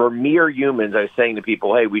 For mere humans, I was saying to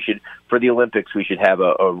people, hey, for the Olympics, we should have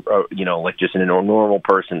like just a normal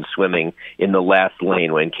person swimming in the last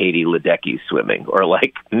lane when Katie Ledecky's swimming, or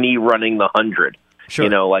like me running the 100. Sure.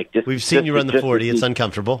 We've seen you run the 40. It's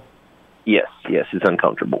uncomfortable. Yes, it's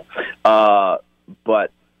uncomfortable. But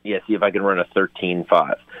yeah, see if I can run a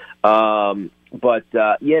 13.5.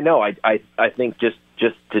 I think just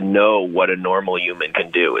to know what a normal human can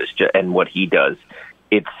do and what he does.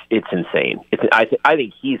 It's insane. I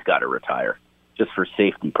think he's got to retire just for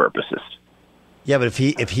safety purposes. Yeah, but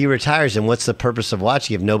if he retires, then what's the purpose of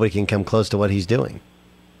watching if nobody can come close to what he's doing?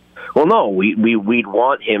 Well, no, we'd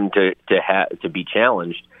want him to be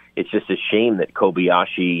challenged. It's just a shame that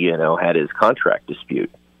Kobayashi, had his contract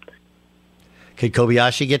dispute. Could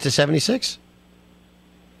Kobayashi get to 76?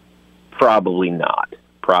 Probably not.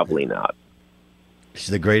 He's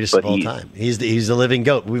the greatest of all time. He's the living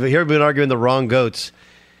goat. We've been arguing the wrong goats.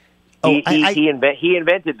 He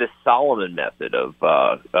invented the Solomon method of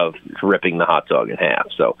ripping the hot dog in half.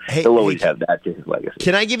 So he'll always have that to his legacy.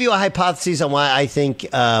 Can I give you a hypothesis on why I think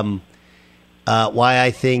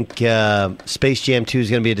Space Jam 2 is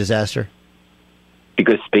going to be a disaster?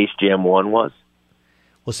 Because Space Jam 1 was.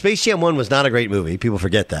 Well, Space Jam 1 was not a great movie. People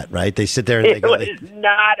forget that, right? They sit there and it was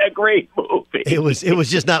not a great movie. It was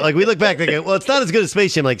just not, like, we look back, they go, well, it's not as good as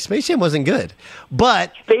Space Jam. Like, Space Jam wasn't good.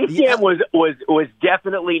 But Space Jam was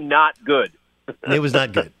definitely not good. It was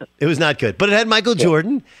not good. It was not good. But it had Michael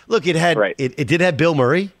Jordan. Look, it had it did have Bill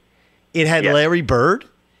Murray. It had Larry Bird.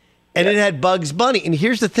 And it had Bugs Bunny. And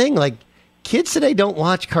here's the thing, like, kids today don't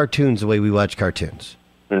watch cartoons the way we watch cartoons.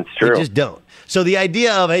 That's true. They just don't. So the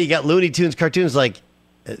idea of, hey, you got Looney Tunes cartoons, like,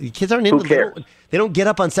 kids aren't into. Who cares? They don't get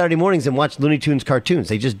up on Saturday mornings and watch Looney Tunes cartoons.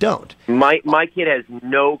 They just don't. My kid has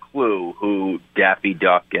no clue who Daffy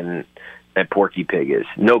Duck and Porky Pig is.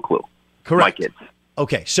 No clue. Correct. My kids.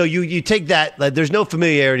 Okay, so you take that. There's no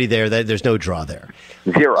familiarity there. There's no draw there.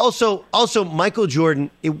 Zero. Also, Michael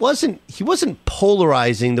Jordan. He wasn't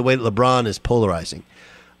polarizing the way that LeBron is polarizing.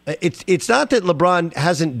 It's not that LeBron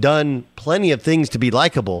hasn't done plenty of things to be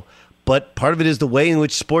likable. But part of it is the way in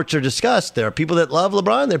which sports are discussed. There are people that love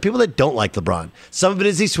LeBron. There are people that don't like LeBron. Some of it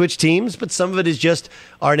is he switched teams, but some of it is just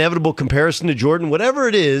our inevitable comparison to Jordan. Whatever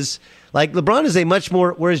it is, like LeBron is a much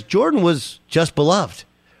more, whereas Jordan was just beloved,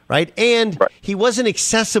 right? And he wasn't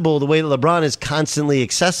accessible the way that LeBron is constantly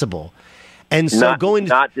accessible. And so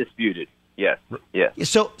not disputed. Yes. Yeah.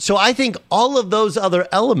 So I think all of those other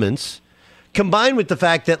elements combined with the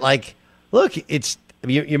fact that, like, look,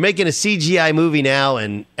 you're making a CGI movie now,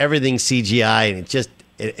 and everything's CGI, and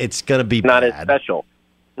it's going to be not bad. As special.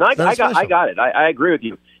 No, I got it. I agree with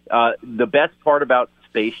you. The best part about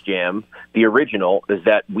Space Jam, the original, is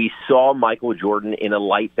that we saw Michael Jordan in a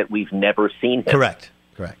light that we've never seen him. Correct.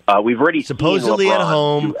 We've already supposedly seen at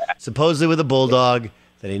home, supposedly with a bulldog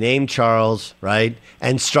that he named Charles, right,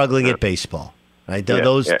 and struggling at baseball, right.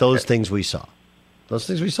 Those things we saw. Those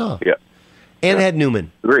things we saw. Yeah. And it had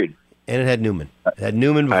Newman. Agreed. And it had Newman. It had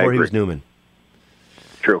Newman before he was Newman.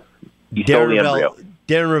 True.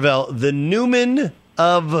 Darren Ravel, the Newman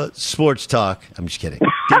of sports talk. I'm just kidding.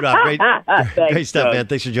 D-Rob, great stuff, man.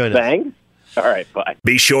 Thanks for joining us. All right, bye.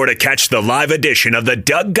 Be sure to catch the live edition of the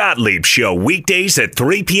Doug Gottlieb Show weekdays at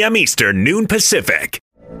 3 p.m. Eastern, noon Pacific.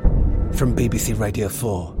 From BBC Radio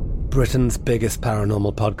 4, Britain's biggest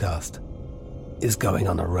paranormal podcast is going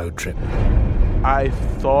on a road trip. I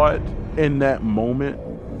thought in that moment,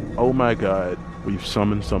 oh my God, we've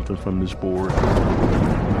summoned something from this board.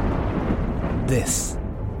 This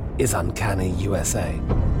is Uncanny USA.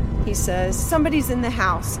 He says, somebody's in the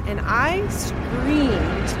house, and I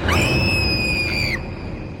screamed.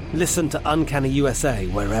 Listen to Uncanny USA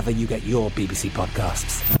wherever you get your BBC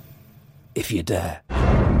podcasts, if you dare.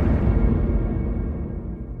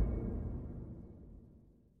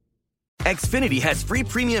 Xfinity has free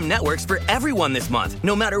premium networks for everyone this month,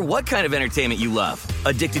 no matter what kind of entertainment you love.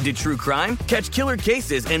 Addicted to true crime? Catch killer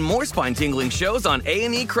cases and more spine-tingling shows on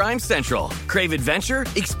A&E Crime Central. Crave adventure?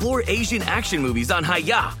 Explore Asian action movies on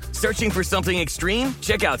Hi-Ya. Searching for something extreme?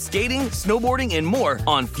 Check out skating, snowboarding, and more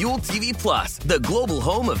on Fuel TV Plus, the global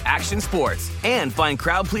home of action sports. And find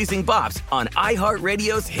crowd-pleasing bops on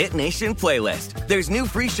iHeartRadio's Hit Nation playlist. There's new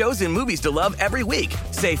free shows and movies to love every week.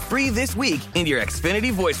 Say free this week in your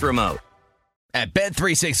Xfinity voice remote. At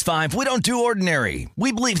Bet365, we don't do ordinary.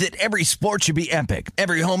 We believe that every sport should be epic.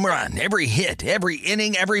 Every home run, every hit, every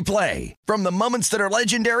inning, every play. From the moments that are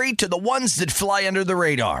legendary to the ones that fly under the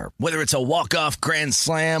radar. Whether it's a walk-off grand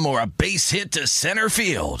slam or a base hit to center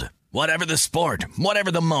field. Whatever the sport,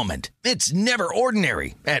 whatever the moment, it's never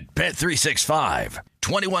ordinary at Bet365.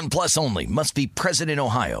 21 plus only. Must be present in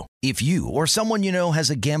Ohio. If you or someone you know has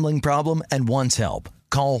a gambling problem and wants help,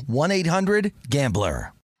 call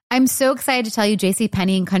 1-800-GAMBLER. I'm so excited to tell you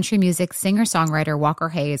JCPenney and country music singer-songwriter Walker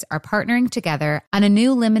Hayes are partnering together on a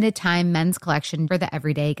new limited-time men's collection for the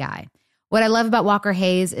everyday guy. What I love about Walker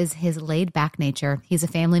Hayes is his laid-back nature. He's a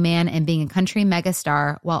family man, and being a country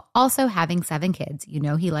megastar while also having 7 kids, you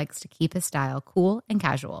know he likes to keep his style cool and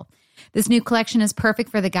casual. This new collection is perfect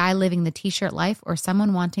for the guy living the t-shirt life or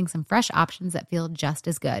someone wanting some fresh options that feel just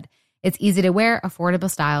as good. It's easy to wear, affordable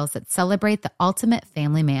styles that celebrate the ultimate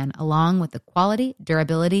family man, along with the quality,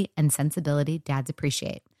 durability, and sensibility dads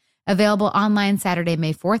appreciate. Available online Saturday,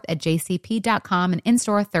 May 4th at jcp.com and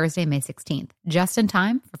in-store Thursday, May 16th. Just in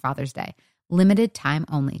time for Father's Day. Limited time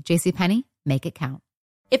only. JCPenney, make it count.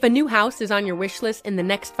 If a new house is on your wish list in the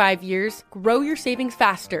next 5 years, grow your savings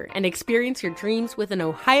faster and experience your dreams with an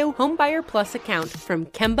Ohio Homebuyer Plus account from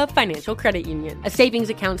Kemba Financial Credit Union. A savings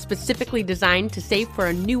account specifically designed to save for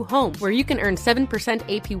a new home where you can earn 7%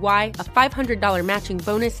 APY, a $500 matching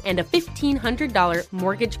bonus, and a $1,500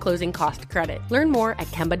 mortgage closing cost credit. Learn more at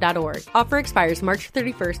Kemba.org. Offer expires March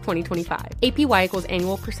 31st, 2025. APY equals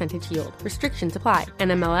annual percentage yield. Restrictions apply.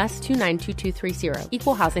 NMLS 292230.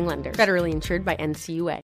 Equal housing lender. Federally insured by NCUA.